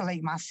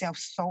isolate myself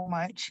so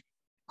much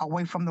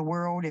away from the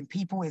world and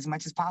people as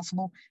much as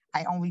possible.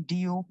 I only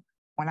deal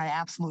when I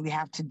absolutely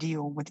have to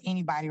deal with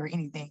anybody or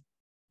anything.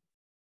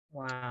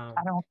 Wow.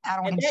 I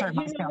don't insert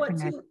myself in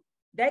that.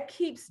 That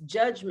keeps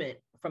judgment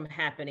from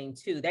happening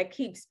too. That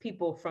keeps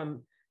people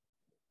from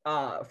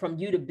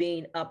you to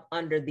being up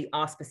under the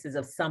auspices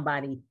of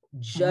somebody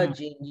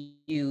judging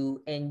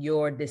you and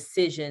your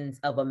decisions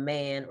of a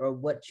man or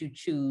what you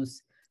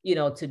choose,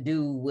 to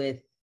do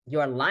with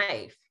your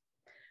life.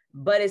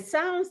 But it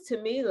sounds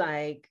to me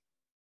like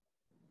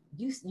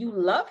you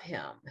love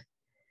him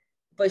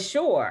for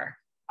sure.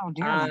 Oh,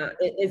 dear.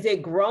 Is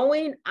it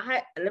growing?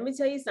 Let me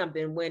tell you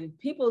something. When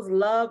people's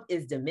love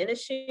is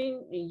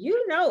diminishing,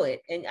 you know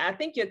it, and I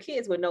think your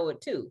kids would know it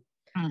too.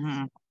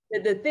 Mm-hmm.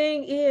 The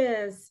thing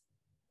is,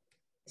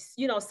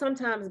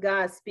 sometimes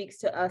God speaks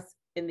to us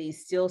in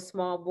these still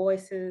small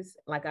voices,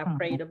 like I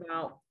prayed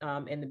about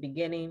in the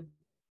beginning,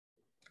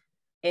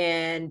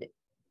 and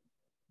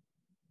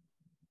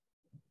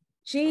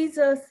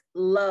Jesus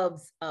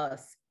loves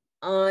us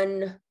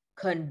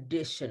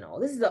unconditional.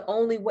 This is the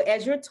only way.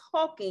 As you're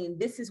talking,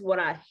 this is what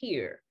I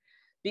hear,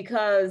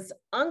 because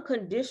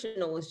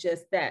unconditional is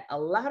just that. A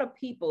lot of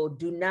people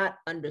do not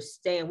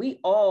understand. We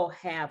all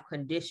have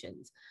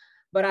conditions,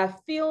 but I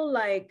feel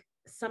like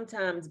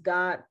sometimes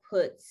God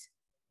puts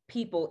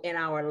people in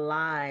our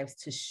lives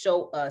to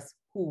show us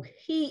who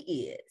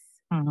he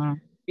is,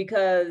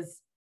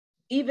 because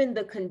even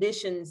the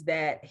conditions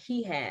that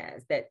he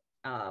has, that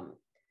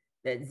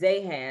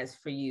Zay has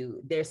for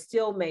you, there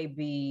still may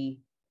be,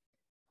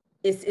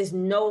 it's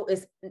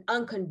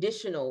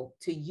unconditional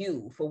to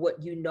you for what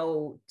you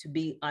know to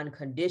be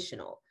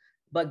unconditional.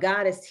 But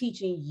God is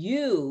teaching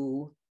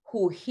you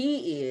who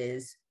he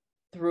is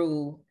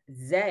through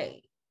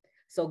Zay.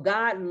 So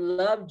God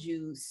loved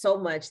you so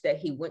much that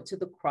he went to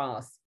the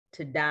cross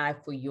to die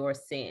for your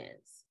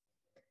sins.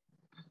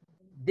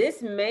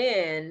 This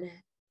man,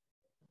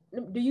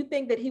 do you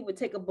think that he would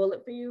take a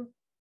bullet for you?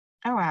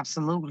 Oh,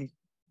 absolutely.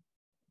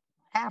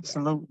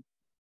 Absolutely.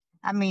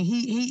 I mean,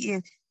 he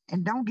is,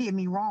 and don't get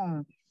me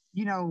wrong,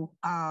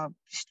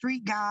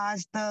 street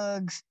guys,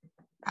 thugs,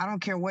 I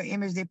don't care what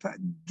image they put,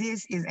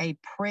 this is a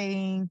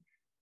praying,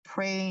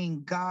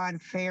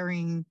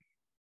 God-fearing.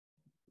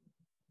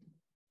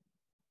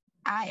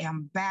 I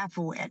am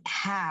baffled at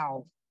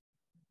how,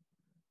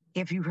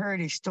 if you heard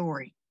his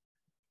story,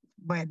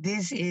 but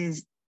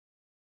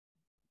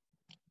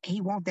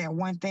he wants that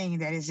one thing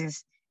that is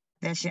just,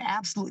 that's your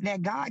absolute,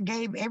 that God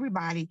gave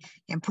everybody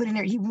and put in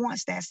there. He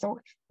wants that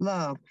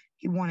love.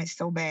 He wants it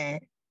so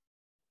bad.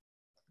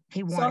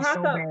 He wants it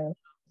so bad.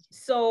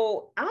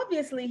 So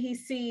obviously he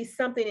sees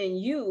something in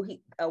you,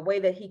 a way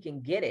that he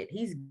can get it.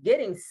 He's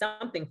getting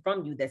something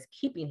from you that's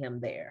keeping him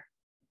there.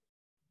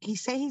 He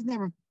shows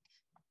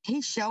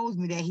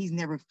me that he's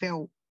never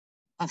felt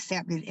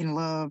accepted in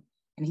love,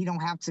 and he don't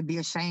have to be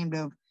ashamed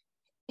of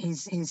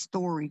his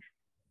story.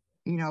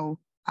 He's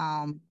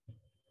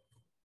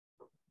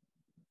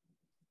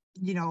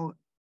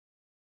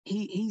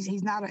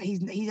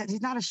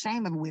not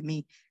ashamed of it with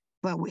me,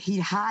 but he'd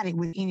hide it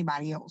with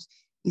anybody else.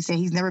 He said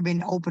he's never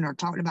been open or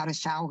talked about his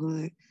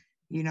childhood,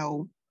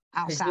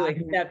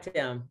 outside.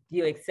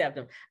 You accept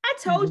him. I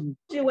told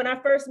you when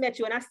I first met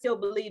you, and I still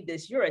believe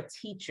this, you're a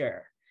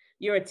teacher.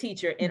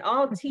 And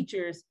all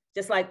teachers,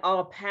 just like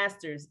all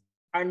pastors,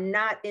 are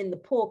not in the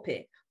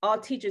pulpit. All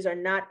teachers are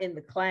not in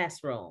the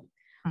classroom.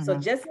 So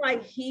just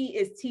like he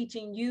is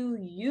teaching you,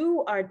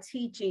 you are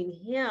teaching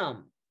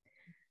him.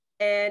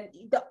 And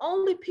the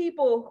only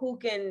people who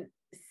can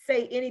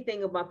say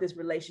anything about this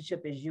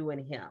relationship is you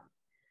and him.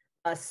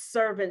 A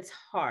servant's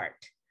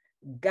heart.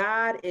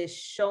 God is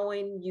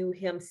showing you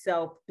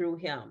himself through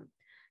him.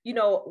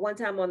 One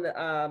time on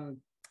the,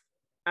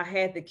 I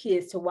had the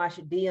kids to watch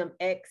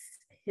DMX,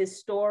 his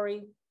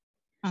story.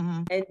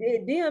 And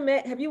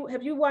DMX, have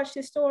you watched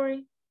his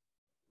story?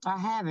 I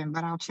haven't,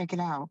 but I'll check it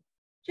out.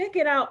 Check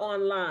it out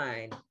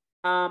online.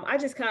 I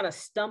just kind of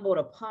stumbled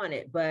upon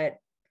it, but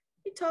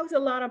he talks a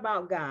lot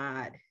about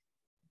God.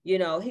 He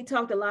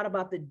talked a lot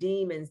about the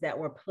demons that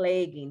were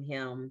plaguing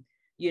him,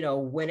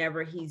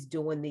 whenever he's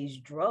doing these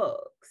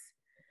drugs.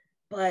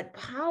 but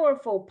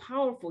powerful,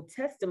 powerful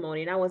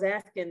testimony. And I was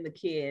asking the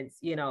kids,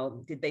 you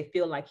know, did they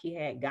feel like he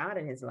had God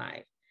in his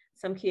life?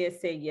 Some kids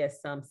said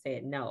yes, some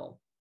said no.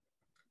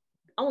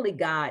 Only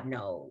God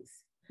knows.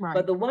 Right.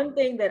 But the one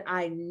thing that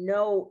I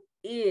know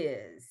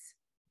is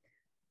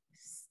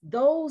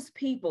those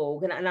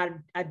people,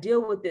 and I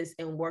deal with this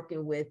in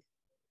working with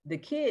the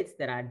kids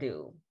that I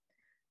do.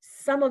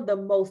 Some of the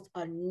most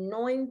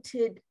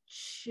anointed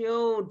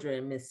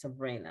children, Miss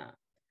Sabrina,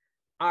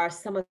 are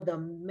some of the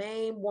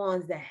main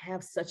ones that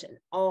have such an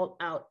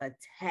all-out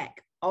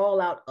attack,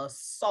 all-out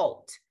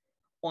assault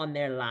on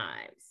their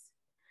lives.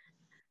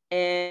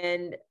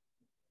 And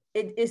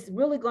it's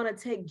really going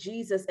to take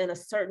Jesus and a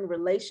certain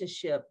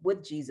relationship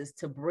with Jesus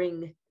to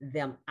bring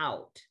them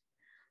out.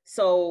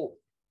 So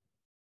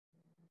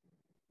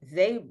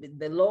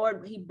the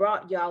Lord, he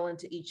brought y'all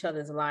into each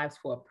other's lives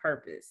for a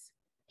purpose.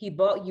 He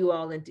brought you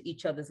all into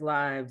each other's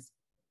lives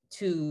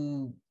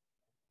to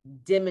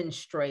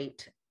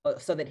demonstrate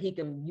so that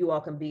you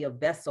all can be a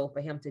vessel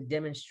for him to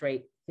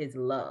demonstrate his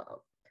love.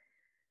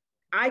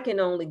 I can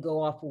only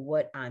go off of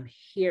what I'm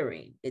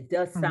hearing. It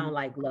does sound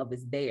like love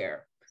is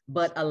there,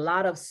 but a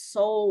lot of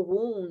soul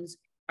wounds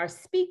are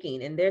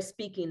speaking, and they're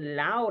speaking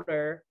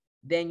louder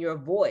than your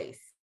voice.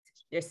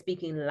 They're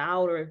speaking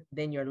louder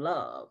than your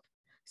love.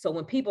 So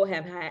when people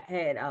have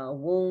had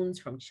wounds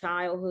from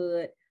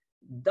childhood,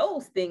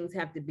 those things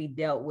have to be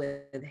dealt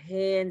with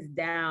hands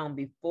down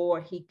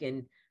before he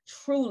can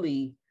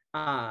truly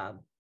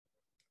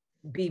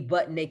be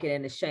butt naked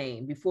and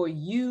ashamed, before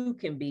you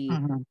can be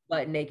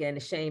butt naked and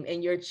ashamed.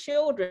 And your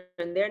children,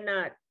 they're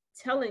not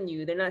telling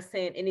you, they're not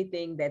saying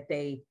anything that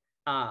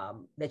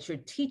that you're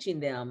teaching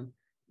them.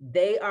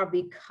 They are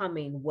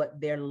becoming what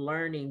they're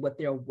learning, what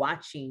they're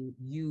watching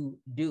you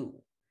do.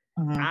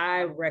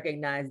 I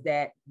recognize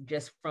that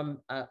just from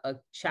a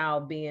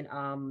child being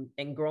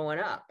and growing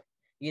up.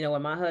 You know,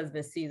 when my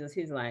husband sees us,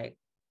 he's like,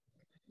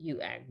 you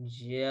act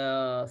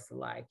just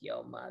like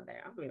your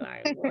mother. I'll be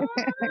like, what?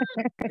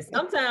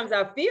 Sometimes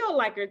I feel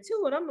like her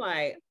too. And I'm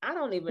like, I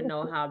don't even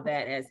know how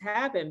that has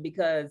happened,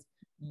 because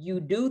you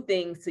do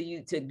things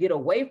to get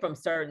away from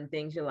certain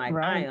things. You're like,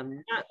 right. I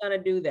am not going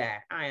to do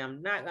that. I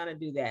am not going to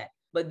do that.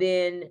 But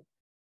then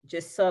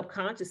just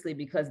subconsciously,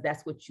 because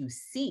that's what you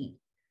see.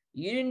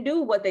 You didn't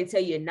do what they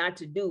tell you not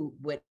to do,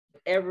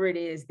 whatever it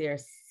is they're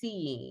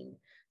seeing.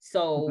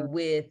 So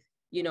with,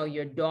 you know,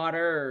 your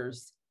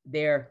daughters,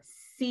 they're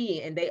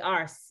seeing, and they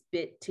are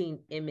spitting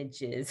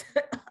images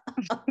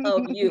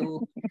of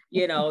you,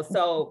 you know.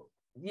 So,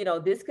 you know,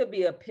 this could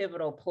be a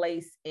pivotal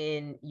place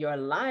in your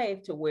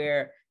life to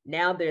where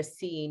now they're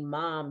seeing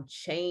mom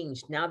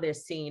change. Now they're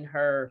seeing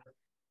her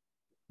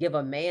give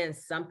a man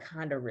some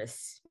kind of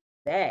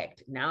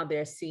respect. Now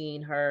they're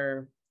seeing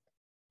her,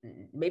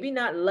 maybe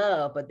not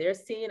love, but they're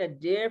seeing a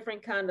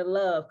different kind of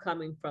love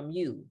coming from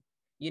you.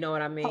 You know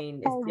what I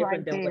mean? It's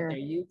different than what they're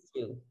used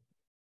to.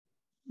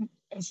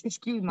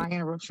 Excuse my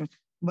interruption,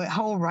 but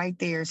hold right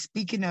there.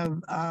 Speaking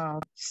of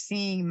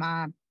seeing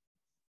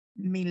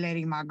me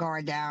letting my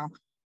guard down,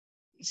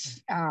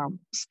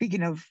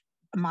 speaking of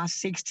my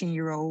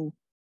 16-year-old,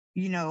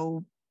 you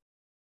know,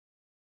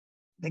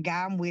 the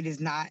guy I'm with is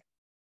not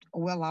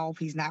well off.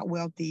 He's not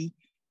wealthy.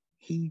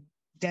 He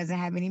doesn't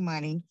have any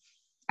money.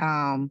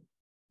 And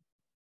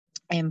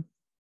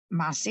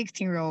my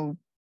 16-year-old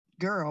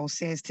girl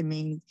says to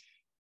me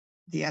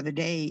the other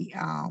day,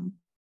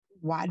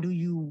 why do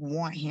you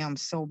want him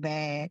so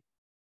bad?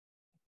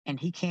 And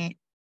he can't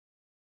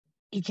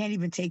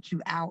even take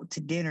you out to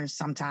dinner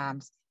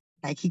sometimes.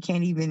 Like, he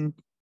can't even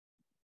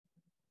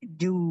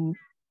do.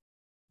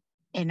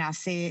 And I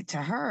said to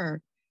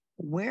her,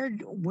 where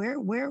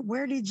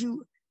did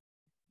you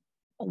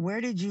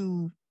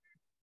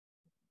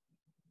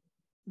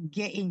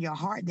get in your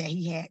heart that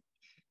he had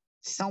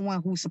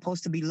someone who's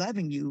supposed to be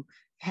loving you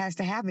has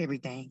to have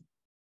everything?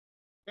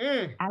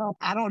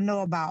 I don't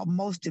know about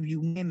most of you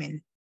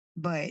women,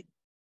 but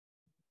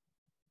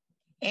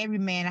every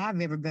man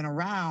I've ever been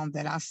around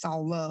that I saw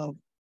love,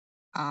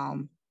 I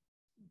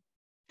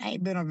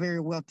ain't been a very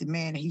wealthy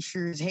man, and he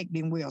sure as heck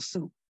didn't wear a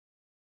suit.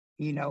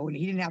 You know, and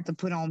he didn't have to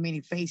put on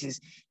many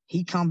faces.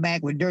 He come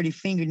back with dirty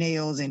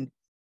fingernails and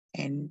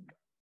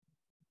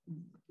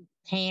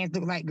hands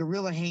look like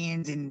gorilla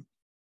hands, and,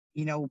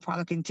 you know,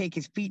 probably can take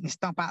his feet and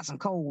stomp out some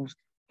coals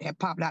that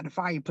popped out the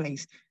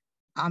fireplace.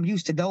 I'm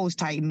used to those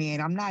type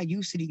men. I'm not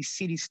used to these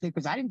city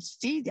slickers. I didn't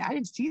see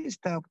this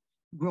stuff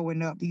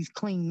growing up, these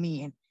clean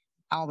men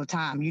all the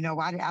time. You know,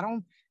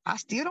 I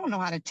still don't know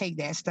how to take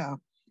that stuff.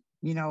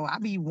 You know, I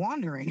be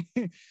wondering,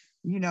 you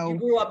know. You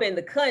grew up in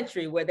the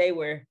country where they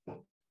were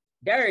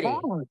dirty.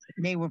 Farmers.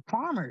 They were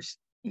farmers,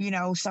 you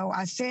know. So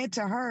I said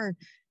to her,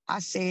 I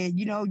said,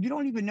 you know, you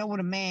don't even know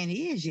what a man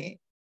is yet.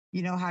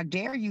 You know, how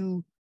dare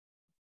you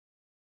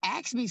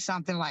ask me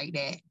something like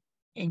that?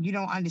 And you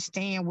don't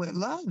understand what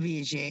love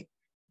is yet.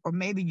 Or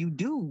maybe you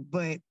do,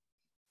 but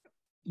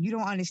you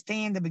don't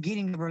understand the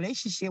beginning of a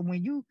relationship.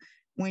 When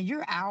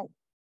you're out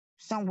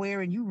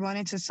somewhere and you run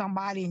into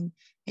somebody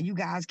and you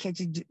guys catch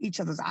each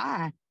other's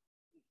eye,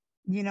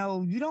 you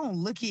know, you don't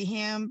look at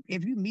him.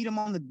 If you meet him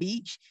on the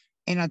beach,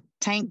 in a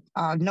tank,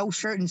 no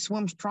shirt and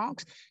swim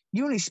trunks,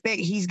 you don't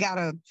expect he's got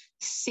a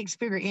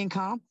 6-figure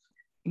income.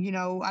 You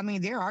know, I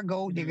mean, there are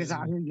gold diggers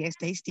out Mm-hmm. here. Yes,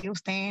 they still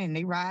stand and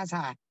they rise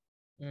high.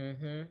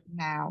 Mm-hmm.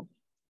 Now,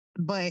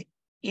 but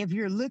if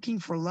you're looking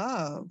for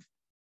love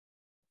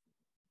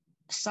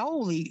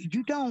solely,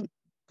 you don't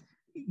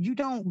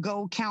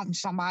go counting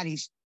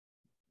somebody's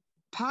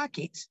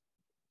pockets.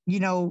 You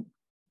know,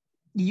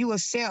 you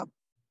accept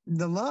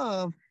the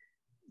love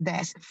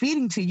that's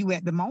fitting to you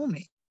at the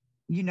moment,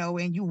 you know,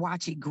 and you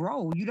watch it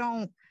grow.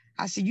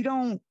 I said, you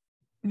don't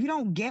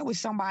get with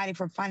somebody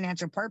for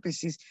financial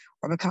purposes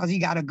or because he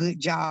got a good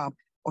job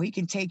or he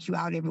can take you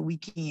out every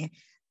weekend.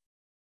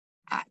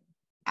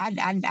 I,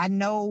 I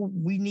know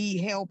we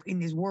need help in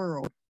this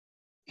world,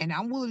 and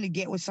I'm willing to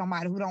get with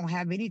somebody who don't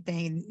have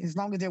anything. As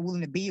long as they're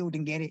willing to build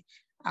and get it,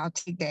 I'll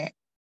take that,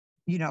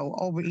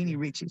 over any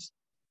riches.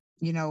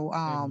 You know,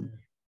 Mm-hmm.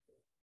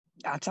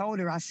 I told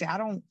her, I said,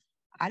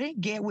 I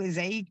didn't get with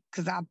Zay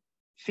because I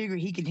figured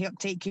he could help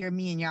take care of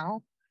me and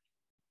y'all.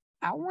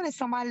 I wanted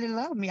somebody to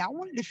love me. I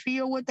wanted to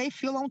feel what they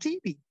feel on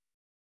TV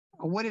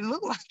or what it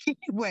looked like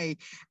anyway.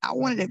 I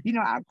wanted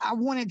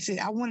to,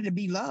 I wanted to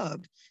be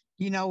loved,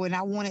 and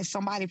I wanted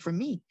somebody for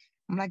me.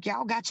 I'm like,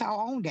 y'all got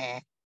y'all own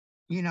dad,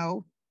 you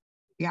know,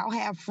 y'all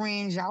have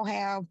friends, y'all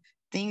have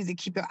things that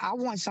keep it. I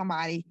want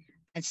somebody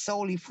that's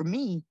solely for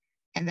me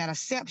and that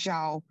accepts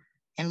y'all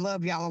and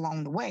love y'all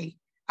along the way.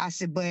 I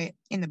said, but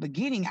in the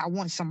beginning, I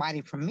want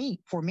somebody for me,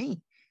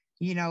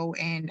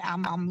 and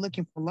I'm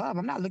looking for love.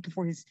 I'm not looking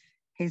for his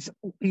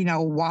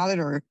wallet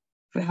or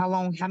for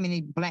how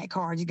many black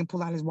cards you can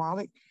pull out his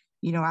wallet.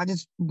 I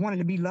just wanted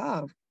to be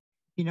loved,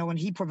 and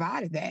he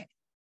provided that,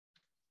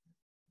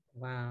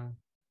 Wow.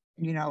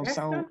 That's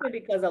so something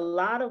because a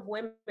lot of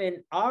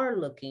women are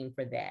looking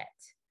for that.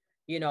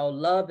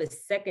 Love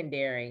is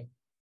secondary.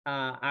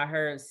 I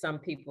heard some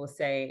people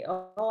say,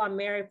 "Oh, I'm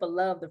married for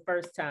love the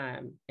first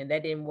time," and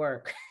that didn't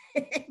work.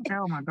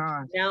 oh my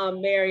gosh. Now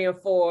I'm marrying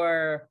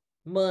for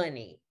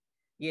money.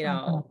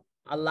 Mhm.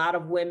 A lot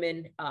of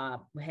women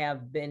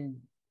have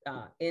been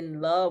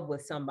in love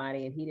with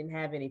somebody and he didn't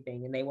have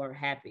anything and they weren't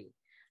happy.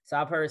 So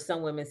I've heard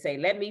some women say,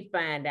 "Let me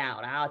find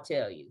out. I'll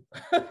tell you."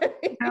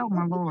 Oh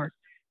my Lord.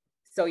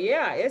 So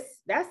yeah,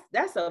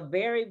 that's a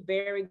very,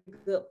 very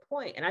good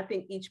point. And I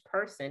think each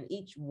person,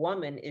 each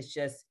woman is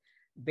just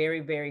very,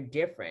 very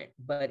different.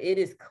 But it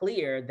is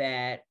clear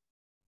that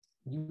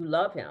you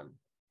love him.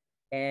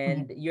 Mhm.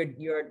 And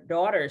your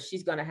daughter,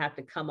 she's gonna have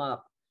to come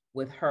up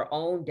with her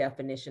own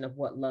definition of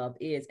what love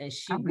is. And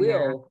she Oh yeah.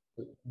 will,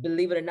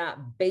 believe it or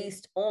not,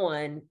 based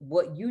on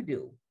what you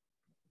do,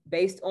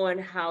 based on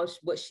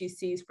what she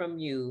sees from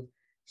you,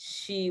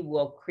 she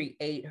will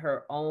create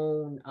her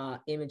own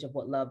image of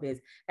what love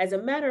is. As a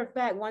matter of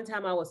fact, one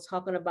time I was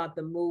talking about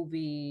the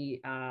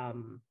movie,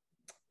 gosh,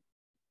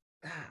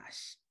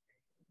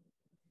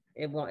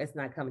 it's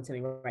not coming to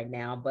me right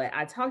now, but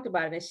I talked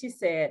about it and she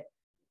said,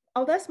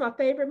 "Oh, that's my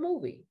favorite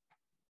movie."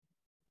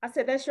 I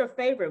said, "That's your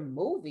favorite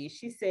movie?"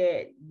 She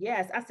said,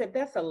 "Yes." I said,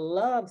 "That's a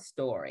love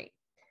story."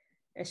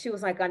 And she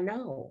was like, "I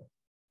know."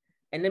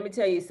 And let me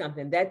tell you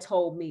something, that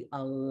told me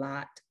a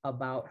lot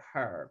about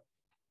her.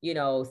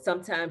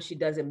 Sometimes she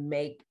doesn't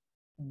make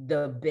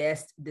the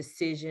best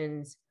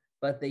decisions,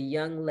 but the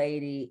young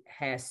lady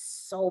has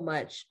so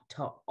much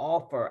to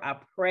offer. I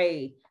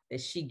pray that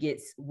she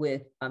gets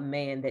with a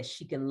man that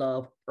she can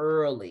love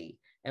early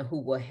and who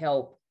will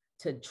help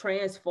to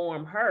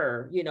transform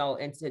her,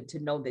 and to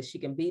know that she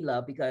can be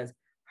loved, because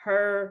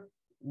her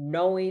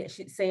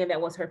she saying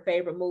that was her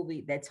favorite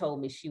movie, that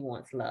told me she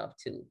wants love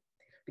too,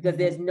 because Mhm.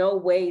 there's no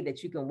way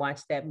that you can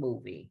watch that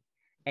movie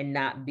and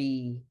not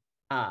be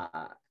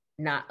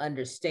not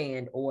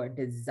understand or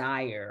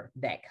desire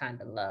that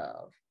kind of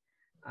love.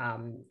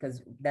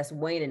 Because that's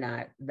Wayne and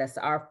I, that's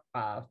our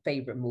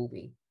favorite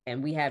movie,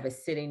 and we have it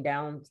sitting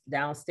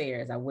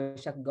downstairs. I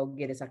wish I could go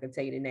get it so I could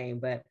tell you the name,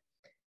 but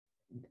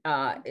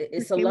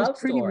it's a It was love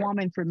Pretty story.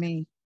 Woman for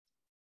me.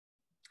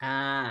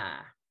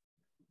 Ah,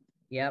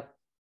 yep.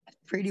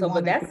 Pretty So but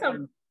Woman that's for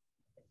some me.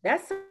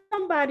 that's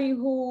somebody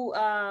who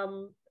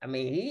I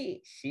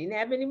mean, she didn't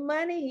have any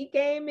money. He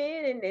came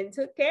in and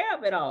took care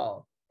of it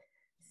all.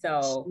 She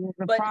So, was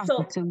a but so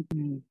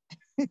prostitute.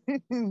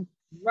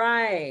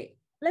 right.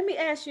 Let me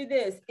ask you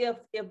this. If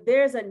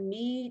there's a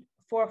need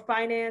for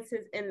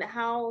finances in the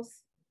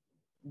house,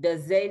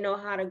 does they know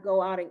how to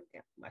go out and,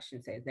 I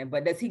shouldn't say his name,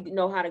 but does he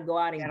know how to go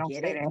out Yeah, and don't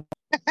get say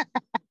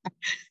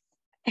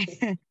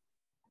it?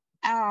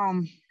 that.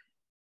 um,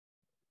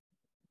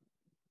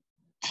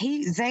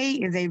 Zay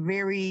is a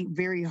very,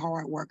 very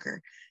hard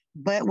worker,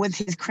 but with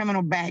his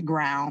criminal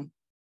background,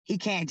 he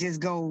can't just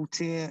go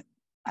to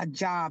a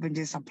job and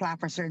just apply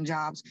for certain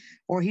jobs,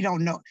 or he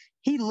don't know.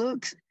 He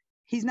looks,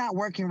 he's not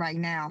working right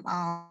now.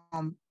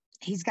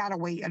 He's got to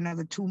wait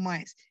another 2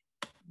 months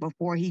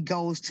before he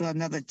goes to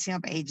another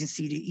temp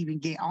agency to even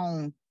get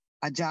on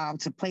a job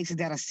to places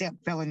that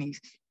accept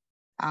felonies.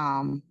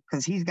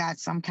 Because he's got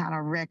some kind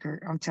of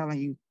record. I'm telling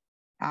you.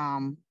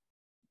 Um,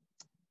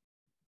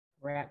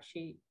 Rap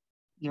sheet.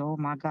 oh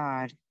my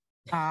God.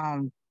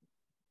 Um,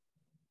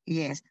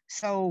 yes.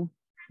 So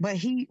But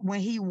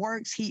when he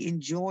works, he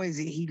enjoys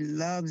it. He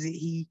loves it.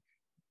 He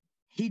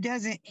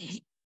doesn't.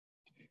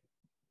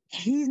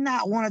 He's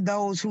not one of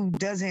those who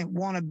doesn't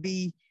want to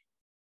be.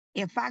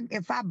 If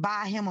I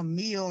buy him a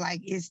meal,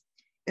 like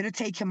it'll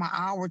take him an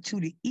hour or two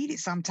to eat it.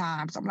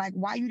 Sometimes I'm like,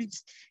 why you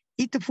just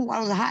eat the food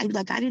while it was hot? He's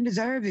like, I didn't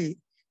deserve it.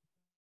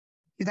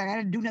 He's like, I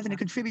didn't do nothing to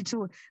contribute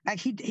to it. Like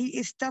he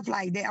it's stuff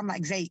like that. I'm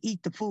like, Zay,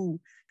 eat the food,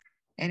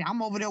 and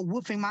I'm over there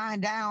wolfing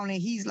mine down,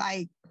 and he's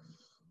like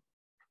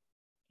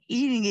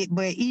eating it,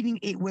 but eating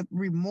it with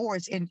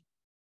remorse. And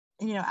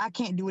I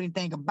can't do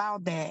anything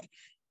about that.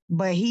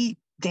 But he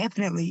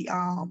definitely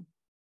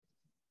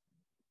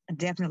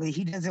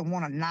he doesn't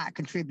want to not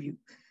contribute.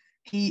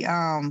 He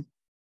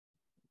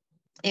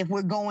if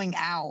we're going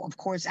out, of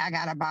course I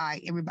gotta buy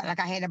everybody, like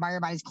I had to buy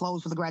everybody's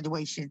clothes for the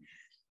graduation.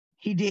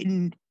 He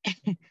didn't.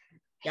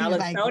 Y'all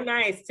look like, so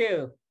nice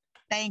too.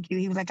 Thank you.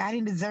 He was like, I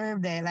didn't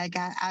deserve that. Like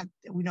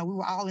we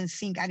were all in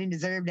sync. I didn't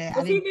deserve that.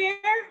 Was he there?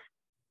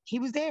 He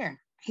was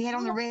there. He had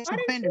on the red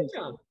suspenders.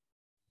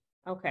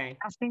 Okay.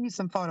 I'll send you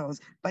some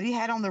photos, but he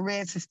had on the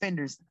red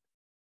suspenders.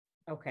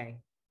 Okay.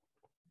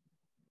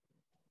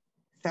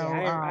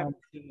 So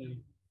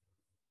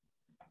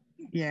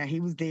yeah, he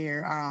was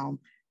there.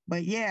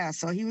 But yeah,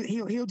 so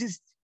he'll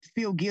just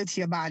feel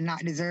guilty about not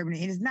deserving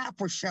it, and it's not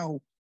for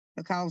show,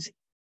 because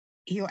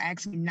he'll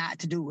ask me not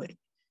to do it,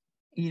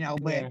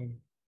 but yeah.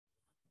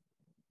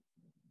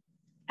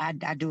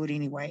 I do it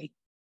anyway,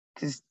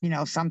 because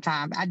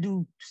sometimes I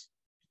do.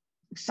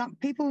 Some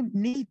people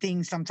need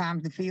things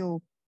sometimes to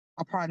feel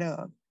a part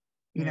of,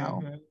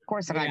 Of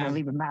course, I'm not gonna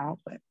leave them out,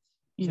 but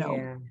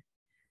Yeah.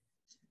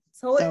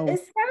 So it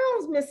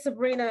sounds, Miss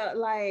Sabrina,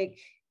 like,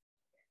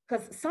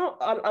 because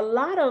a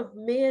lot of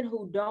men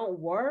who don't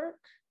work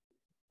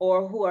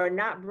or who are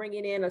not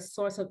bringing in a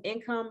source of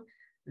income,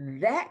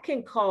 that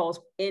can cause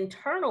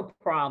internal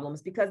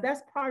problems, because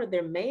that's part of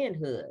their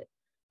manhood.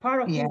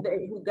 Part of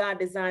who God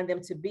designed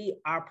them to be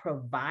are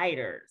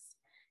providers.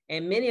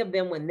 And many of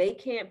them, when they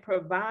can't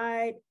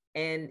provide,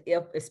 and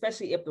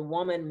especially if the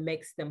woman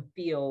makes them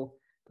feel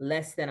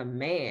less than a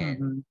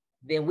man,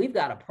 then we've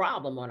got a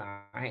problem on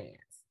our hands.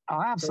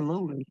 Oh,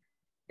 absolutely.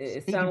 So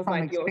it sounds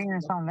like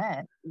experience on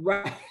that.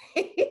 Right.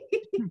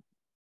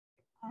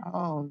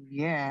 Oh,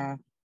 yeah.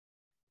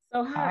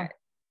 So how?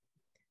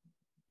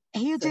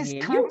 He'll just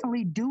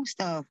constantly do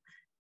stuff.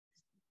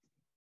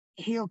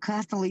 He'll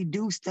constantly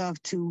do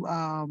stuff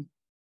to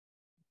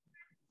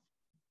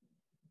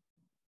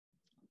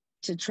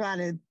try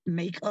to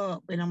make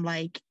up. And I'm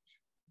like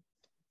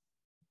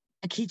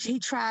he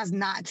tries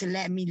not to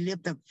let me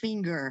lift a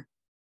finger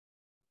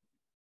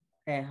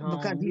at home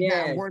because he's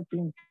not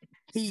working.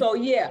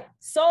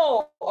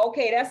 So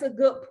okay, that's a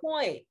good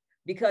point,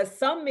 because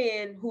some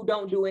men who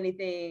don't do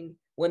anything,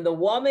 when the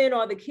woman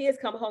or the kids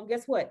come home,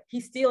 guess what? He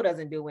still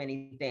doesn't do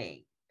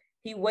anything.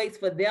 He waits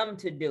for them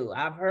to do.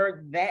 I've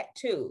heard that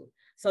too.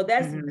 So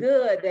that's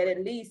good that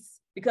at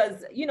least,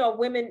 because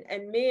women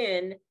and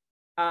men,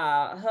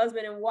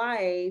 husband and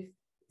wife,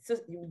 so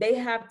they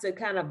have to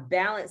kind of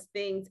balance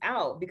things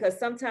out, because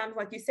sometimes,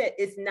 like you said,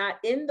 it's not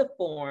in the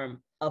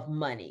form of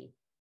money.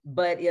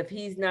 But if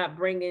he's not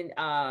bringing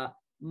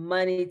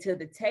money to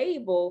the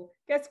table,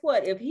 guess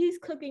what? If he's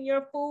cooking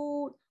your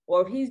food,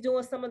 or if he's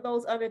doing some of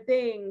those other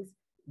things,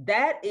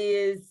 that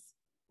is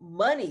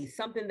money,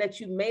 something that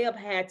you may have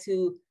had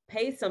to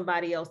pay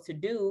somebody else to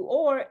do,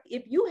 or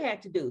if you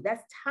had to do,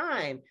 that's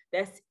time,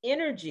 that's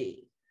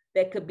energy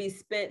that could be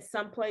spent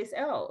someplace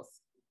else.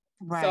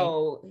 Right.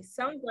 So it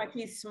sounds like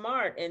he's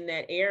smart in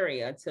that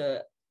area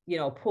to,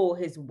 pull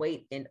his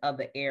weight in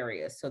other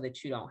areas so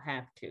that you don't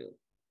have to.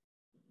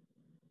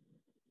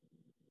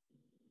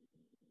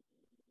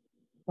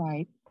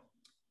 Right.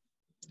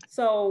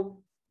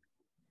 So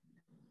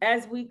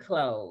as we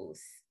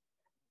close,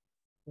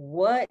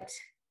 what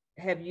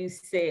have you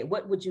said?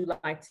 What would you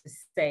like to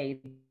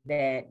say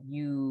that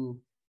you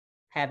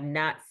have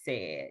not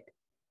said?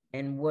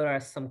 And what are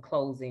some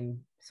closing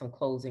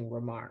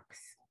remarks?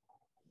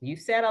 You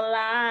said a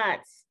lot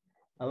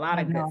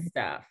of good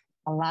stuff.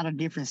 A lot of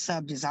different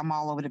subjects. I'm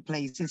all over the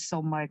place. It's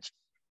so much.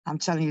 I'm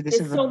telling you, it's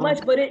so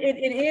much, but it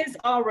is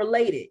all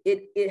related.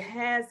 It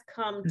has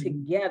come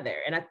together.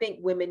 And I think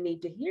women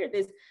need to hear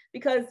this,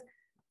 because,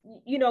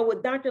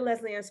 with Dr.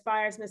 Leslie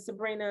Inspires, Miss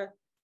Sabrina,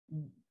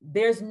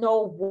 there's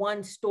no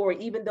one story.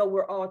 Even though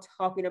we're all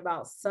talking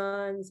about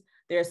sons,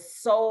 there's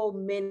so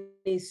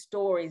many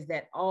stories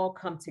that all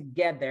come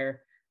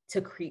together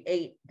to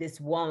create this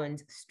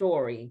woman's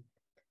story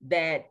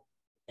that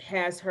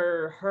has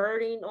her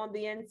hurting on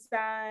the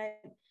inside.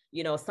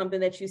 Something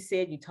that you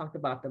said, you talked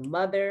about the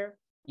mother,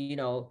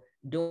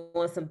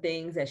 doing some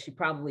things that she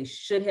probably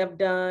should have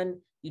done.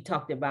 You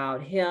talked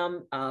about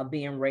him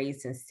being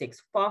raised in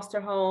 6 foster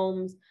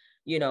homes.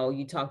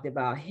 You talked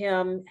about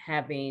him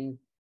having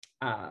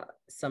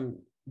some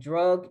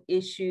drug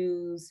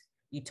issues.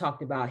 You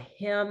talked about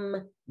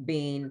him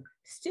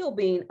still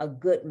being a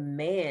good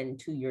man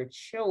to your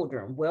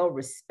children, well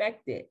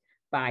respected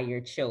by your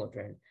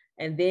children.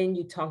 And then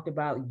you talked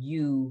about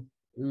you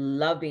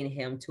loving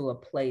him to a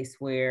place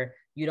where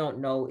you don't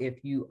know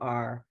if you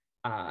are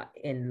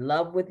in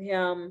love with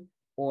him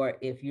or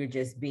if you're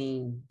just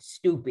being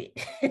stupid.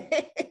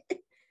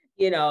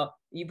 You know,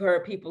 you've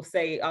heard people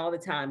say all the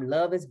time,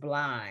 love is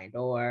blind,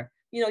 or,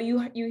 you know,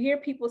 you hear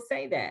people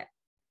say that.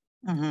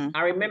 Mm-hmm.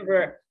 I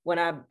remember when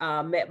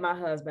I met my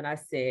husband, I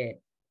said,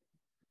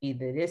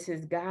 either this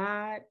is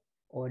God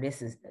or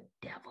this is the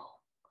devil.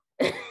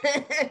 But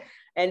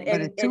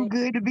it's too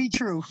good to be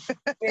true.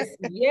 It's,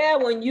 yeah,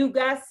 when you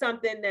got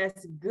something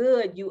that's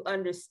good, you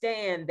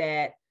understand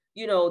that,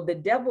 you know, the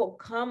devil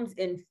comes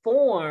in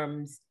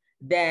forms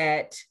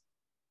that,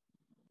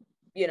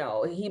 you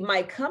know, he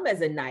might come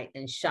as a knight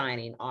in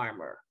shining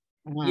armor,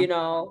 you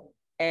know,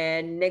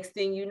 and next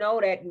thing you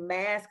know, that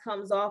mask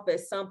comes off at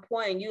some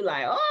point and you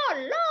like,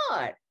 oh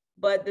Lord.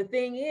 But the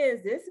thing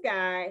is, this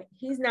guy,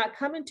 he's not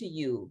coming to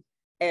you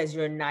as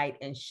your knight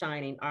in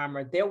shining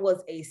armor. There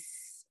was a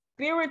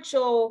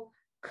spiritual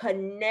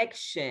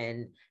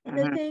connection. And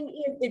the thing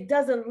is, it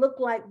doesn't look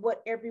like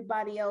what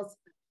everybody else,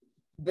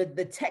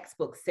 the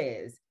textbook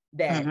says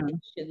that it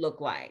should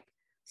look like.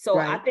 So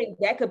I think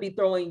that could be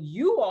throwing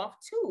you off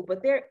too,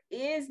 but there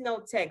is no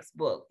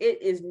textbook.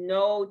 It is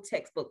no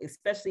textbook,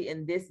 especially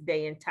in this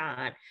day and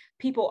time.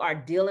 People are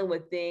dealing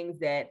with things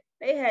that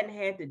they hadn't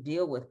had to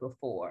deal with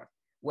before,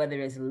 whether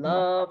it's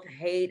love,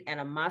 hate,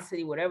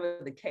 animosity, whatever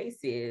the case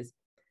is.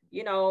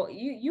 You know,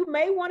 you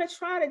may want to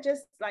try to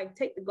just like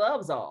take the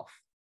gloves off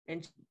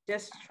and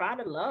just try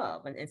to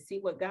love and see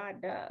what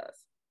God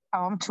does.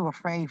 Oh, I'm too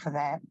afraid for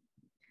that.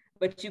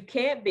 But you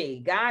can't be.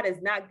 God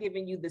is not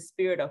giving you the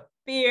spirit of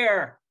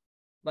fear,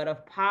 but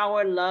of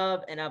power,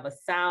 love, and of a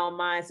sound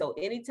mind. So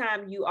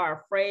anytime you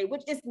are afraid,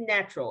 which is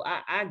natural,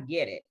 I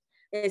get it.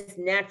 It's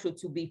natural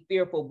to be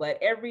fearful, but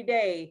every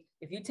day,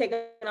 if you take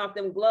off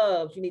them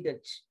gloves, you need to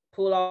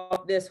pull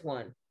off this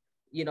one,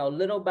 you know,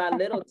 little by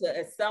little to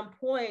at some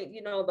point,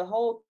 you know, the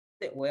whole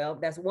thing, well,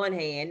 that's one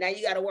hand. Now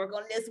you got to work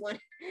on this one,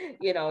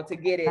 you know, to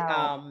get it,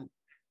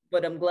 for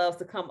them gloves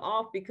to come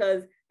off,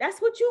 because that's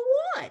what you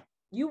want.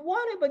 You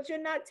want it, but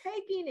you're not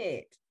taking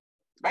it.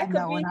 That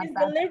could be his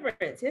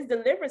deliverance. His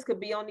deliverance could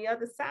be on the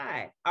other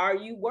side. Are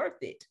you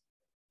worth it?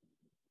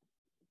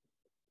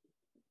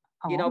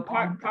 You know,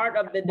 part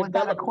of the development.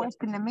 Without a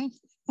question to me.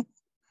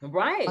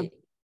 Right.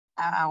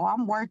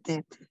 I'm worth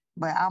it,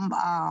 but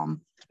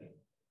I'm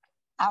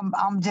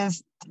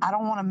just, I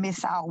don't want to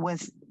miss out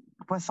what's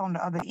on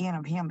the other end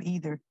of him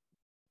either.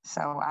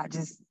 So I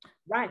just.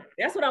 Right.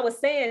 That's what I was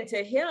saying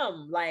to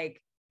him.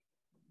 Like,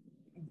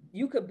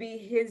 you could be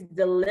his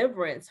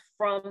deliverance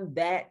from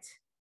that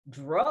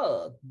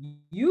drug.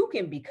 You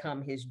can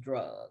become his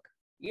drug.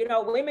 You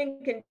know,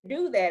 women can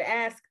do that.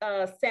 Ask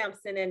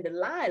Samson and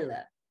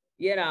Delilah.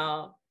 You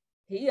know,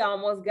 he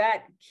almost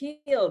got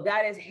killed,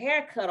 got his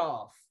hair cut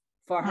off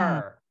for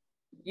her.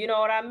 You know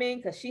what I mean?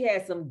 Because she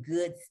had some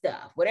good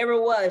stuff. Whatever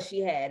it was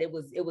she had, it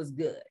was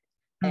good.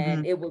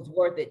 And it was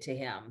worth it to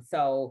him.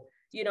 So,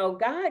 you know,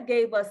 God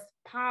gave us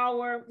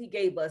power. He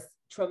gave us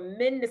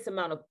tremendous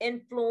amount of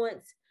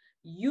influence.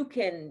 You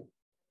can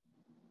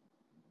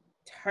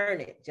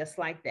turn it just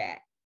like that.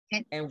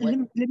 And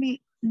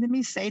let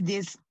me say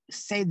this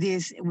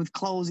with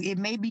closing. It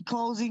may be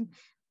closing.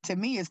 To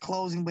me, it's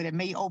closing, but it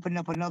may open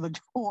up another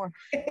door.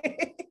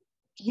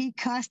 He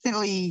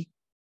constantly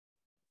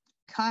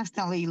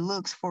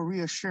looks for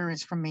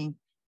reassurance from me.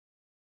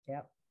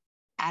 Yep.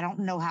 I don't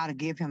know how to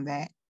give him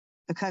that,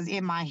 because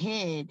in my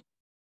head,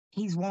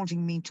 he's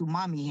wanting me to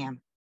mommy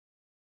him.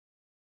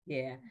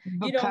 Yeah.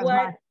 Because you know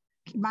what?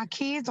 My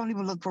kids don't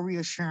even look for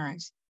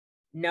reassurance.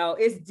 No,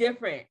 it's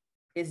different.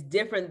 It's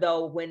different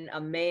though when a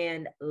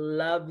man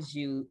loves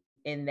you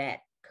in that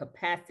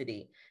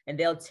capacity, and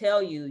they'll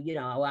tell you, you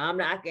know,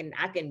 well, I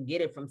can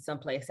get it from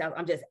someplace else.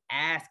 I'm just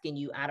asking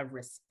you out of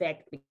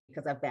respect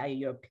because I value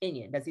your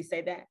opinion. Does he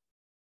say that?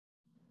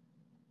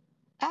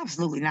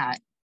 Absolutely not.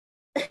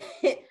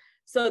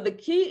 So the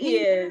key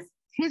is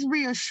his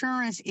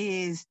reassurance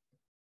is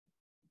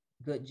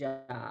good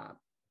job.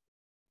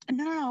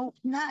 No,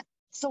 not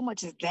so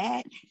much as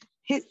that.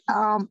 His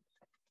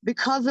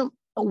because of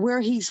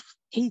where he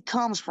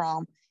comes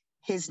from,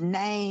 his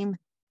name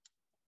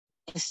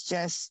is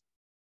just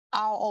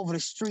all over the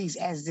streets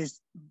as this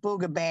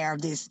booger bear,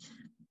 this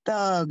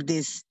thug,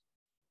 he's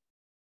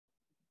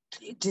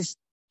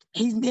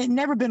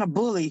never been a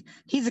bully.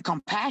 He's a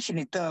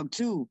compassionate thug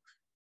too.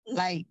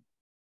 Like,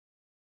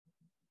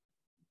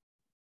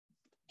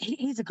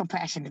 he's a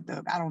compassionate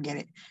thug. I don't get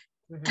it.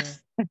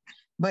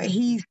 But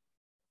he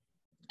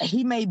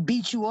may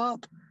beat you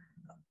up,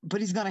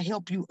 but he's gonna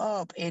help you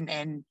up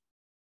and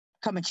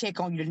come and check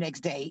on you the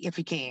next day if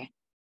he can.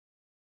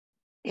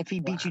 If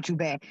he beats you too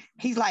bad.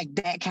 He's like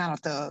that kind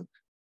of thug.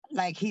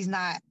 Like, he's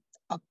not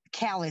a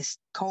callous,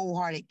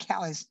 cold-hearted,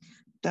 callous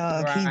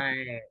thug.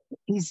 Right.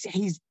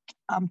 He's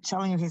I'm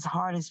telling you, his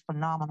heart is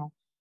phenomenal.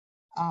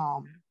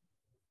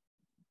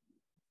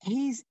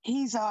 His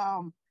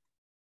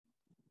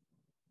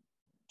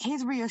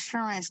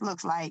reassurance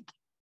looks like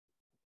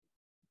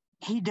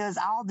he does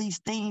all these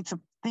things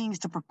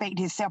to perfect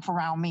himself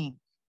around me,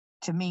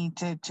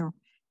 to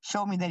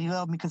show me that he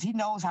loves me, because he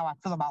knows how I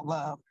feel about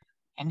love.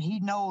 And he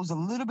knows a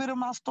little bit of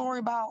my story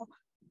about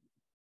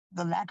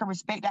the lack of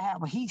respect I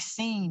have, but he's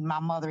seen my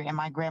mother and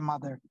my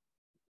grandmother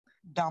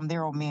dumb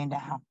their old men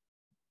down.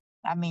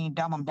 I mean,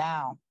 dumb them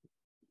down.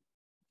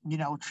 You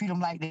know, treat them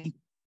like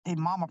their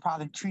mama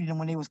probably treated them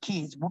when they was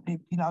kids.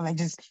 You know, they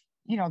just,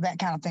 you know, that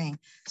kind of thing.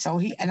 So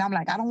and I'm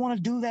like, I don't want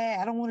to do that.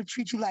 I don't want to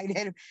treat you like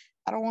that.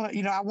 I don't want to,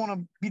 you know, I want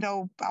to, you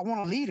know, I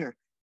want a leader,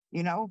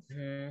 you know,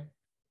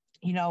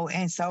 you know,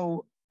 and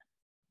so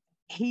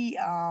he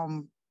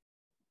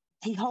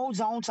holds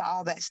on to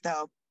all that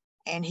stuff,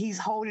 and he's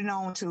holding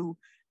on to,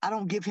 I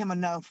don't give him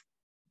enough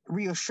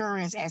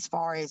reassurance as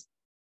far as,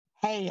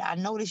 hey, I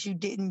noticed you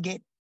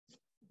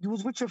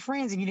was with your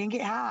friends and you didn't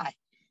get high.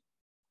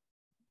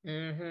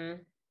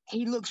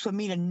 He looks for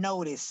me to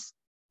notice.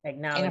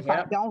 Acknowledge. And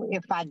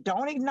if I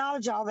don't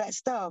acknowledge all that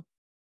stuff,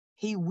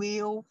 he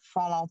will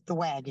fall off the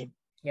wagon.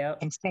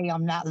 And say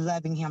I'm not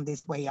loving him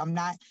this way. I'm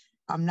not,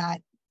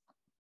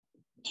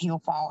 he'll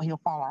fall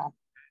off.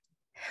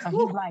 So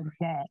he's like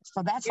that.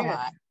 So that's a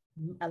lot.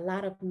 A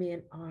lot of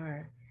men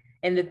are.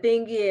 And the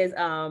thing is,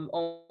 on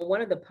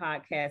one of the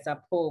podcasts, I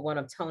pulled one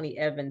of Tony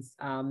Evans'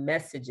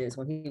 messages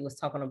when he was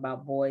talking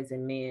about boys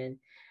and men.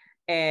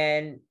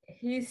 And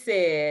he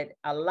said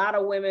a lot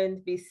of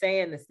women be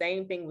saying the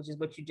same thing, which is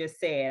what you just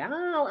said.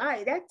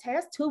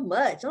 That's too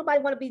much. Nobody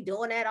want to be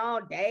doing that all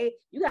day.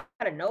 You got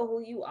to know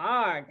who you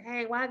are.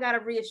 Dang, why I got to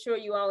reassure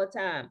you all the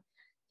time?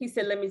 He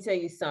said, let me tell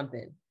you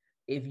something.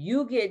 If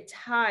you get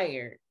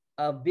tired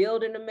of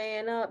building a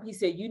man up, he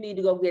said, you need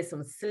to go get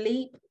some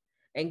sleep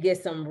and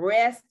get some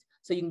rest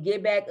so you can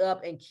get back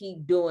up and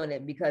keep doing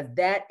it, because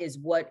that is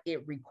what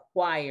it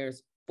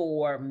requires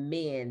for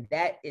men.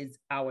 That is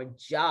our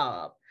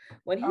job.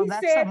 When he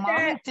that's said a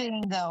mommy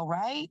thing though,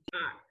 right?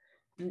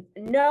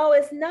 No,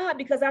 it's not,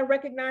 because I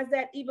recognize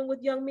that even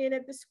with young men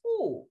at the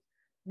school,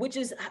 which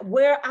is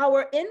where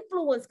our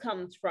influence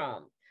comes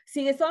from.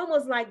 See, it's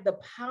almost like the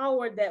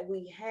power that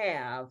we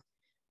have,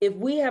 if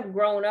we have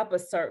grown up a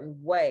certain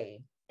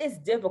way, it's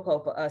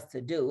difficult for us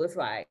to do. It's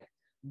like,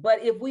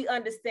 but if we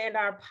understand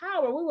our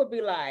power, we would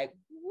be like,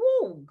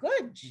 woo,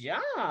 good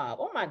job.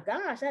 Oh my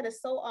gosh, that is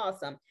so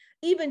awesome.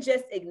 Even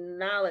just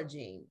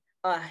acknowledging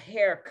a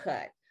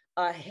haircut,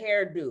 a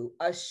hairdo,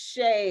 a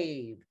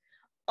shave.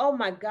 Oh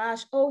my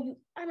gosh. I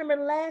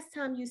remember last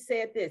time you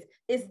said this,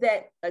 is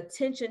that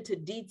attention to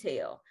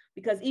detail.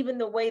 Because even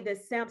the way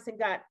that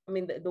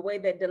the way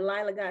that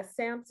Delilah got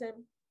Samson,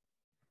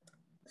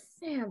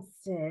 tell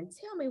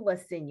me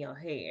what's in your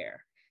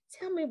hair.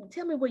 Tell me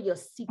where your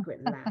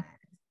secret lies.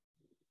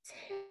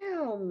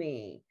 Tell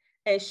me.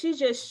 And she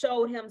just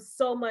showed him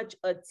so much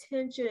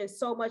attention and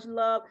so much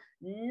love.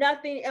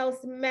 Nothing else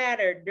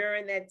mattered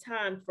during that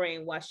time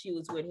frame while she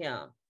was with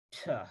him.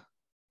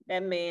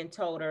 That man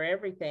told her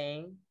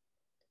everything.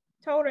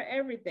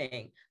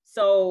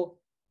 So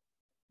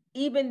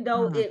even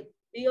though it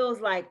feels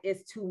like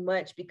it's too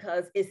much,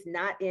 because it's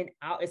not in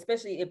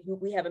especially if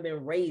we haven't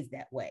been raised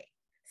that way.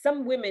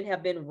 Some women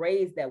have been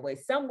raised that way.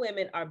 Some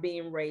women are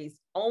being raised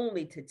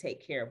only to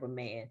take care of a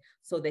man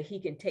so that he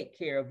can take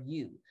care of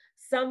you.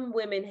 Some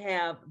women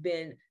have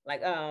been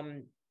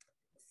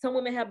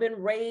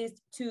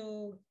raised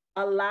to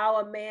allow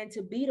a man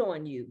to beat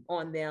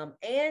on them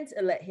and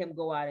to let him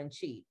go out and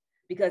cheat,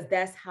 because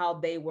that's how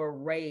they were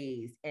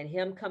raised. And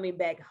him coming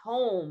back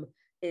home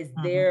is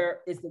the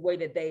way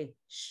that they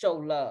show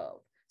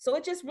love. So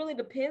it just really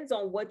depends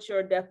on what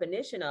your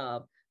definition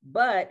of,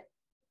 but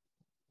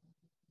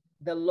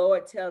the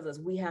Lord tells us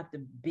we have to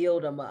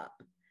build them up.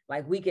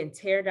 Like we can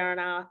tear down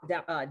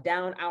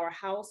our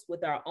house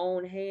with our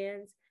own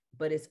hands,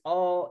 but it's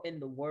all in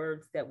the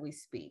words that we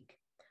speak.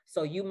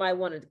 So you might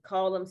want to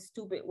call them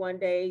stupid one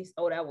day.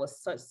 Oh, that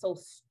was so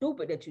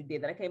stupid that you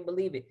did that. I can't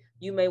believe it.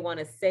 You may want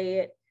to say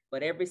it,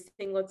 but every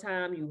single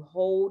time you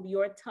hold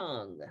your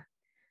tongue,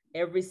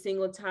 every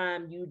single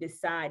time you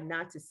decide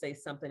not to say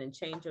something and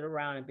change it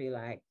around and be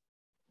like,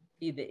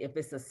 either if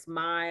it's a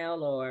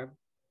smile or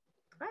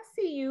I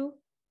see you,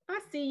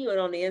 and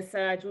on the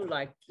inside you're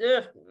like,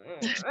 that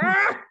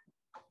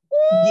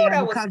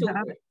was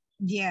stupid.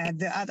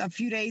 A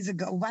few days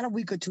ago, about a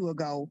week or two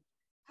ago,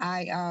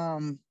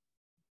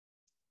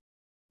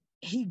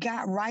 he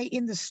got right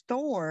in the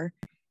store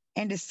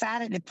and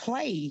decided to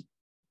play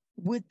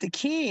with the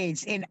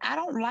kids, and I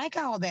don't like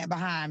all that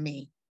behind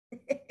me.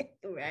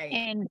 Right.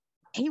 And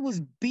he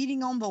was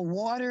beating on the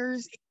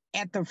waters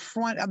at the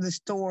front of the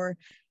store,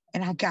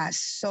 and I got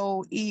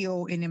so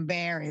ill and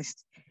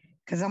embarrassed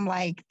because I'm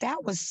like,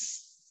 that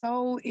was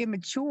so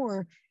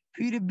immature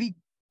for you to be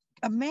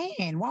a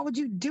man. Why would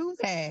you do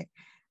that?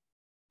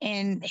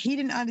 And he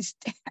didn't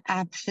understand.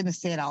 I shouldn't have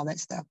said all that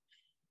stuff.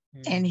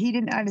 And he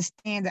didn't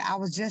understand that I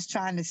was just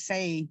trying to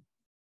say,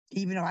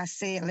 even though I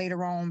said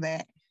later on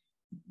that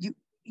you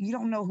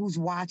don't know who's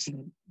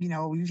watching. You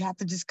know, you have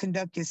to just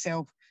conduct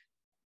yourself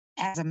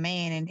as a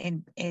man.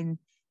 And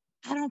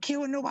I don't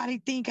care what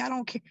nobody think. I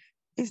don't care.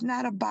 It's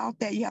not about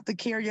that. You have to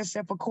carry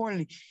yourself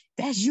accordingly.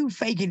 That's you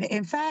faking it.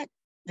 In fact,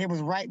 it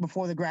was right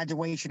before the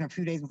graduation, a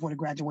few days before the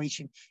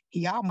graduation.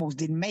 He almost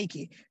didn't make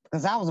it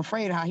because I was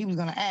afraid of how he was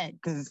going to act,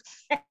 because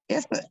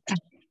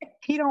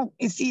he don't,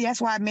 and see, that's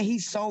why I mean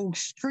he's so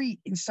street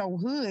and so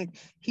hood.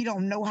 He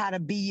don't know how to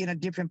be in a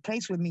different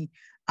place with me.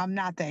 I'm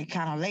not that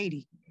kind of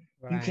lady.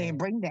 You can't Right.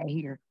 bring that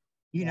here.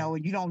 You Yeah. know,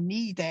 you don't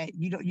need that.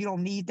 You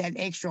don't need that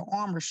extra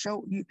armor.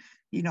 Show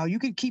you know, you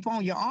can keep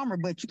on your armor,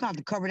 but you got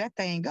to cover that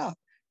thing up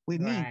with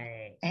me.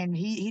 Right. And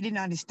he didn't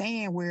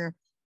understand where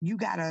you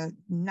gotta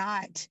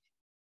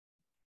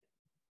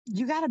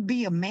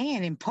be a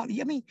man in public.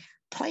 I mean,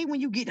 play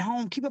when you get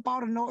home, keep up all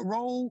the note,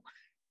 roll,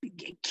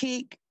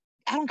 kick.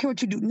 I don't care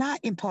what you do, not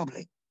in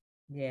public.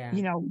 Yeah.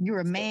 You know, you're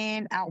a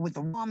man out with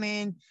a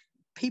woman.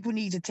 People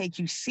need to take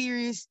you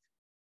serious.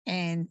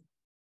 And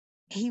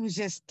he's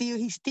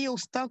still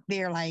stuck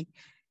there like,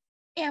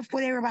 F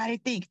what everybody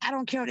think. I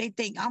don't care what they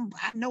think. I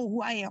know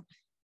who I am.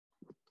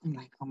 I'm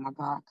like, oh my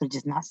God, I could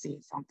just not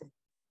said something.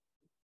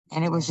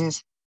 And it was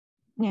just,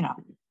 you know,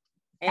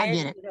 And, I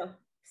get it. you know,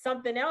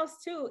 something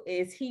else too,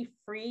 is he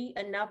free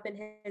enough in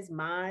his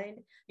mind?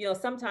 You know,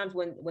 sometimes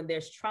when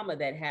there's trauma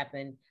that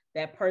happened,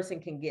 that person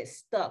can get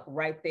stuck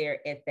right there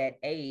at that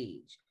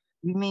age.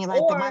 You mean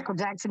like the Or, Michael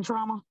Jackson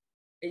trauma?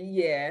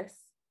 yes.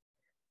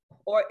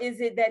 Or is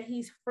it that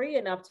he's free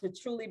enough to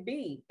truly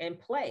be and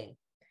play?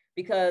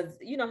 Because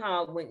you know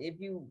how if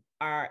you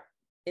are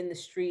in the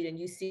street and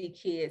you see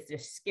kids, they're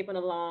skipping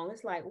along,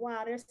 it's like,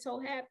 wow, they're so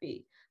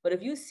happy. But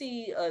if you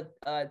see a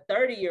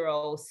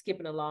 30-year-old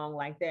skipping along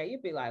like that,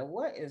 you'd be like,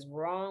 what is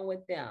wrong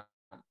with them?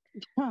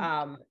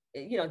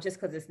 You know, just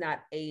because it's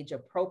not age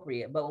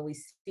appropriate. But when we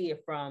see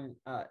it from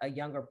a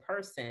younger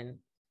person,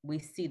 we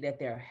see that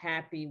they're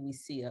happy. We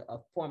see a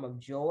form of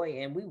joy,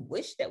 and we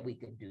wish that we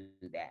could do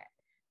that.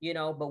 You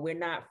know, but we're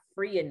not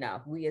free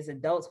enough. We as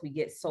adults, we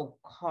get so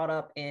caught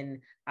up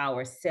in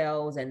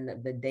ourselves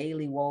and the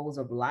daily woes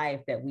of life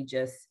that we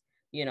just,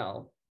 you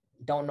know,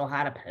 don't know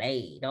how to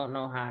play, don't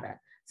know how to.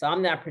 So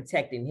I'm not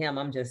protecting him.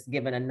 I'm just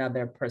giving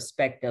another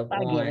perspective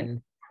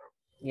on,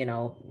 you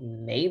know,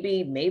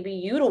 maybe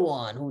you the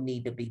one who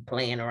need to be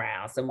playing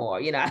around some more,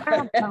 you know.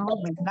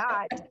 Absolutely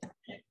not.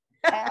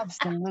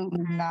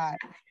 Absolutely not.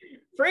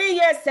 Free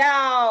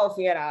yourself,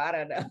 you know, I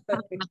don't know.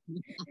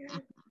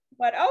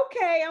 But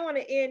okay, I want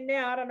to end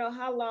now. I don't know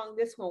how long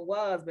this one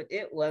was, but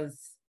it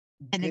was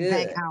an good.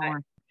 exact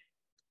hour.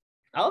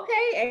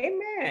 Okay,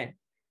 amen.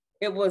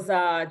 It was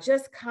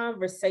just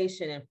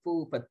conversation and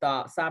food for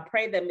thought. So I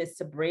pray that Miss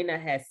Sabrina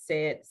has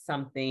said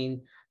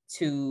something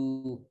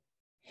to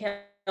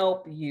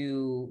help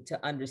you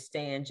to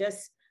understand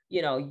just,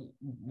 you know,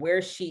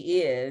 where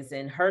she is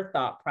and her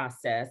thought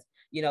process.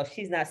 You know,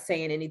 she's not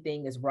saying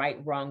anything is right,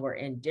 wrong, or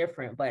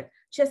indifferent, but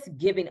just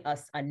giving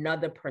us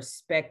another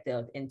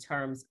perspective in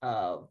terms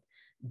of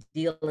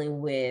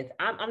dealing with,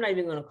 I'm not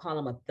even going to call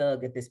him a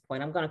thug at this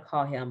point. I'm going to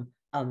call him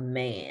a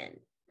man.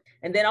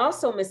 And then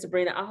also, Ms.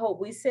 Sabrina, I hope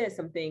we said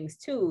some things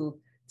too,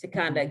 to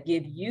kind of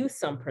give you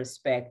some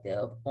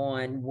perspective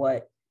on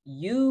what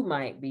you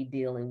might be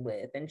dealing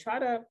with and try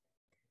to,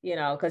 you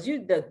know, because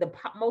the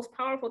most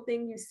powerful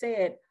thing you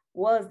said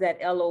was that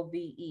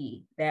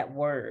LOVE, that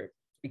word.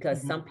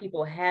 Because some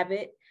people have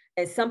it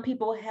and some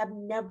people have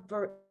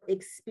never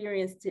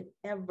experienced it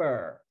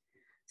ever.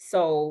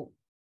 So,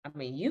 I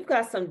mean, you've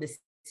got some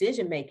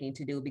decision making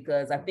to do,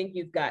 because I think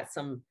you've got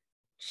some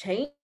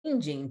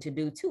changing to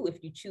do too,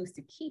 if you choose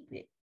to keep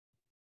it.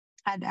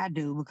 I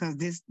do, because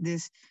this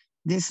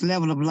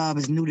level of love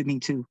is new to me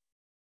too.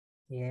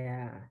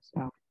 Yeah.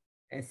 So.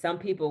 And some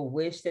people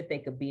wish that they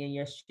could be in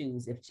your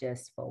shoes, if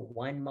just for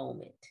one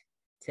moment,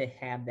 to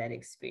have that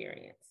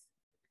experience.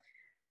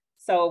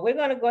 So we're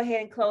going to go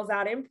ahead and close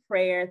out in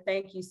prayer.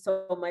 Thank you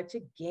so much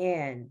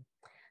again.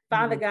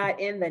 Father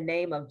God, in the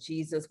name of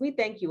Jesus, we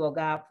thank you, oh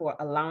God, for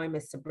allowing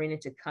Miss Sabrina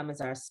to come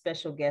as our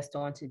special guest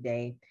on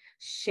today,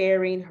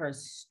 sharing her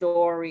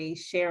story,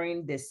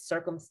 sharing this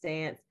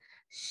circumstance,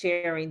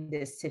 sharing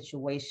this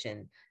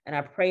situation. And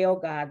I pray, oh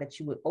God, that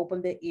you would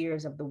open the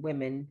ears of the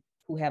women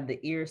who have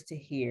the ears to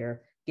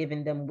hear,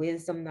 giving them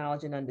wisdom,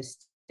 knowledge, and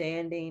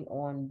understanding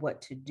on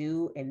what to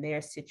do in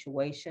their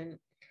situation.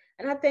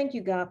 And I thank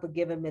you, God, for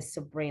giving Miss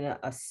Sabrina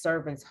a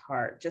servant's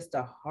heart, just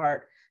a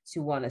heart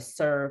to want to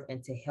serve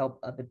and to help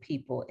other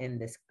people in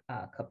this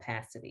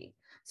capacity.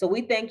 So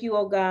we thank you,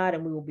 oh God,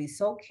 and we will be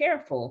so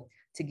careful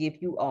to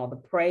give you all the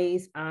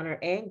praise, honor,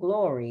 and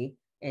glory.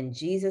 In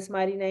Jesus'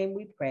 mighty name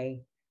we pray.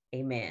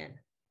 Amen.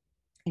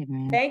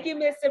 Amen. Thank you,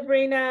 Miss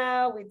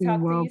Sabrina. We talk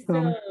to you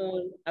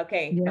soon.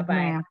 Okay, yes, bye-bye.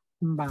 Ma'am.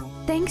 Bye.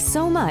 Thanks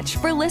so much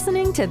for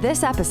listening to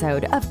this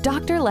episode of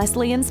Dr.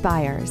 Leslie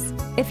Inspires.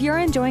 If you're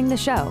enjoying the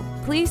show,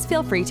 please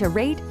feel free to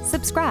rate,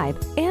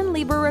 subscribe, and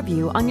leave a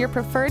review on your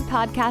preferred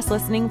podcast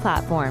listening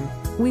platform.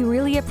 We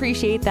really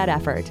appreciate that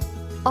effort.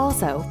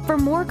 Also, for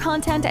more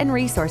content and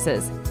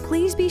resources,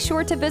 please be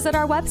sure to visit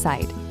our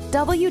website,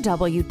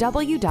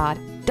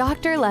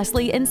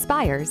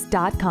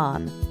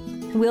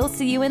 www.drleslieInspires.com. We'll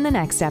see you in the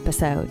next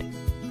episode.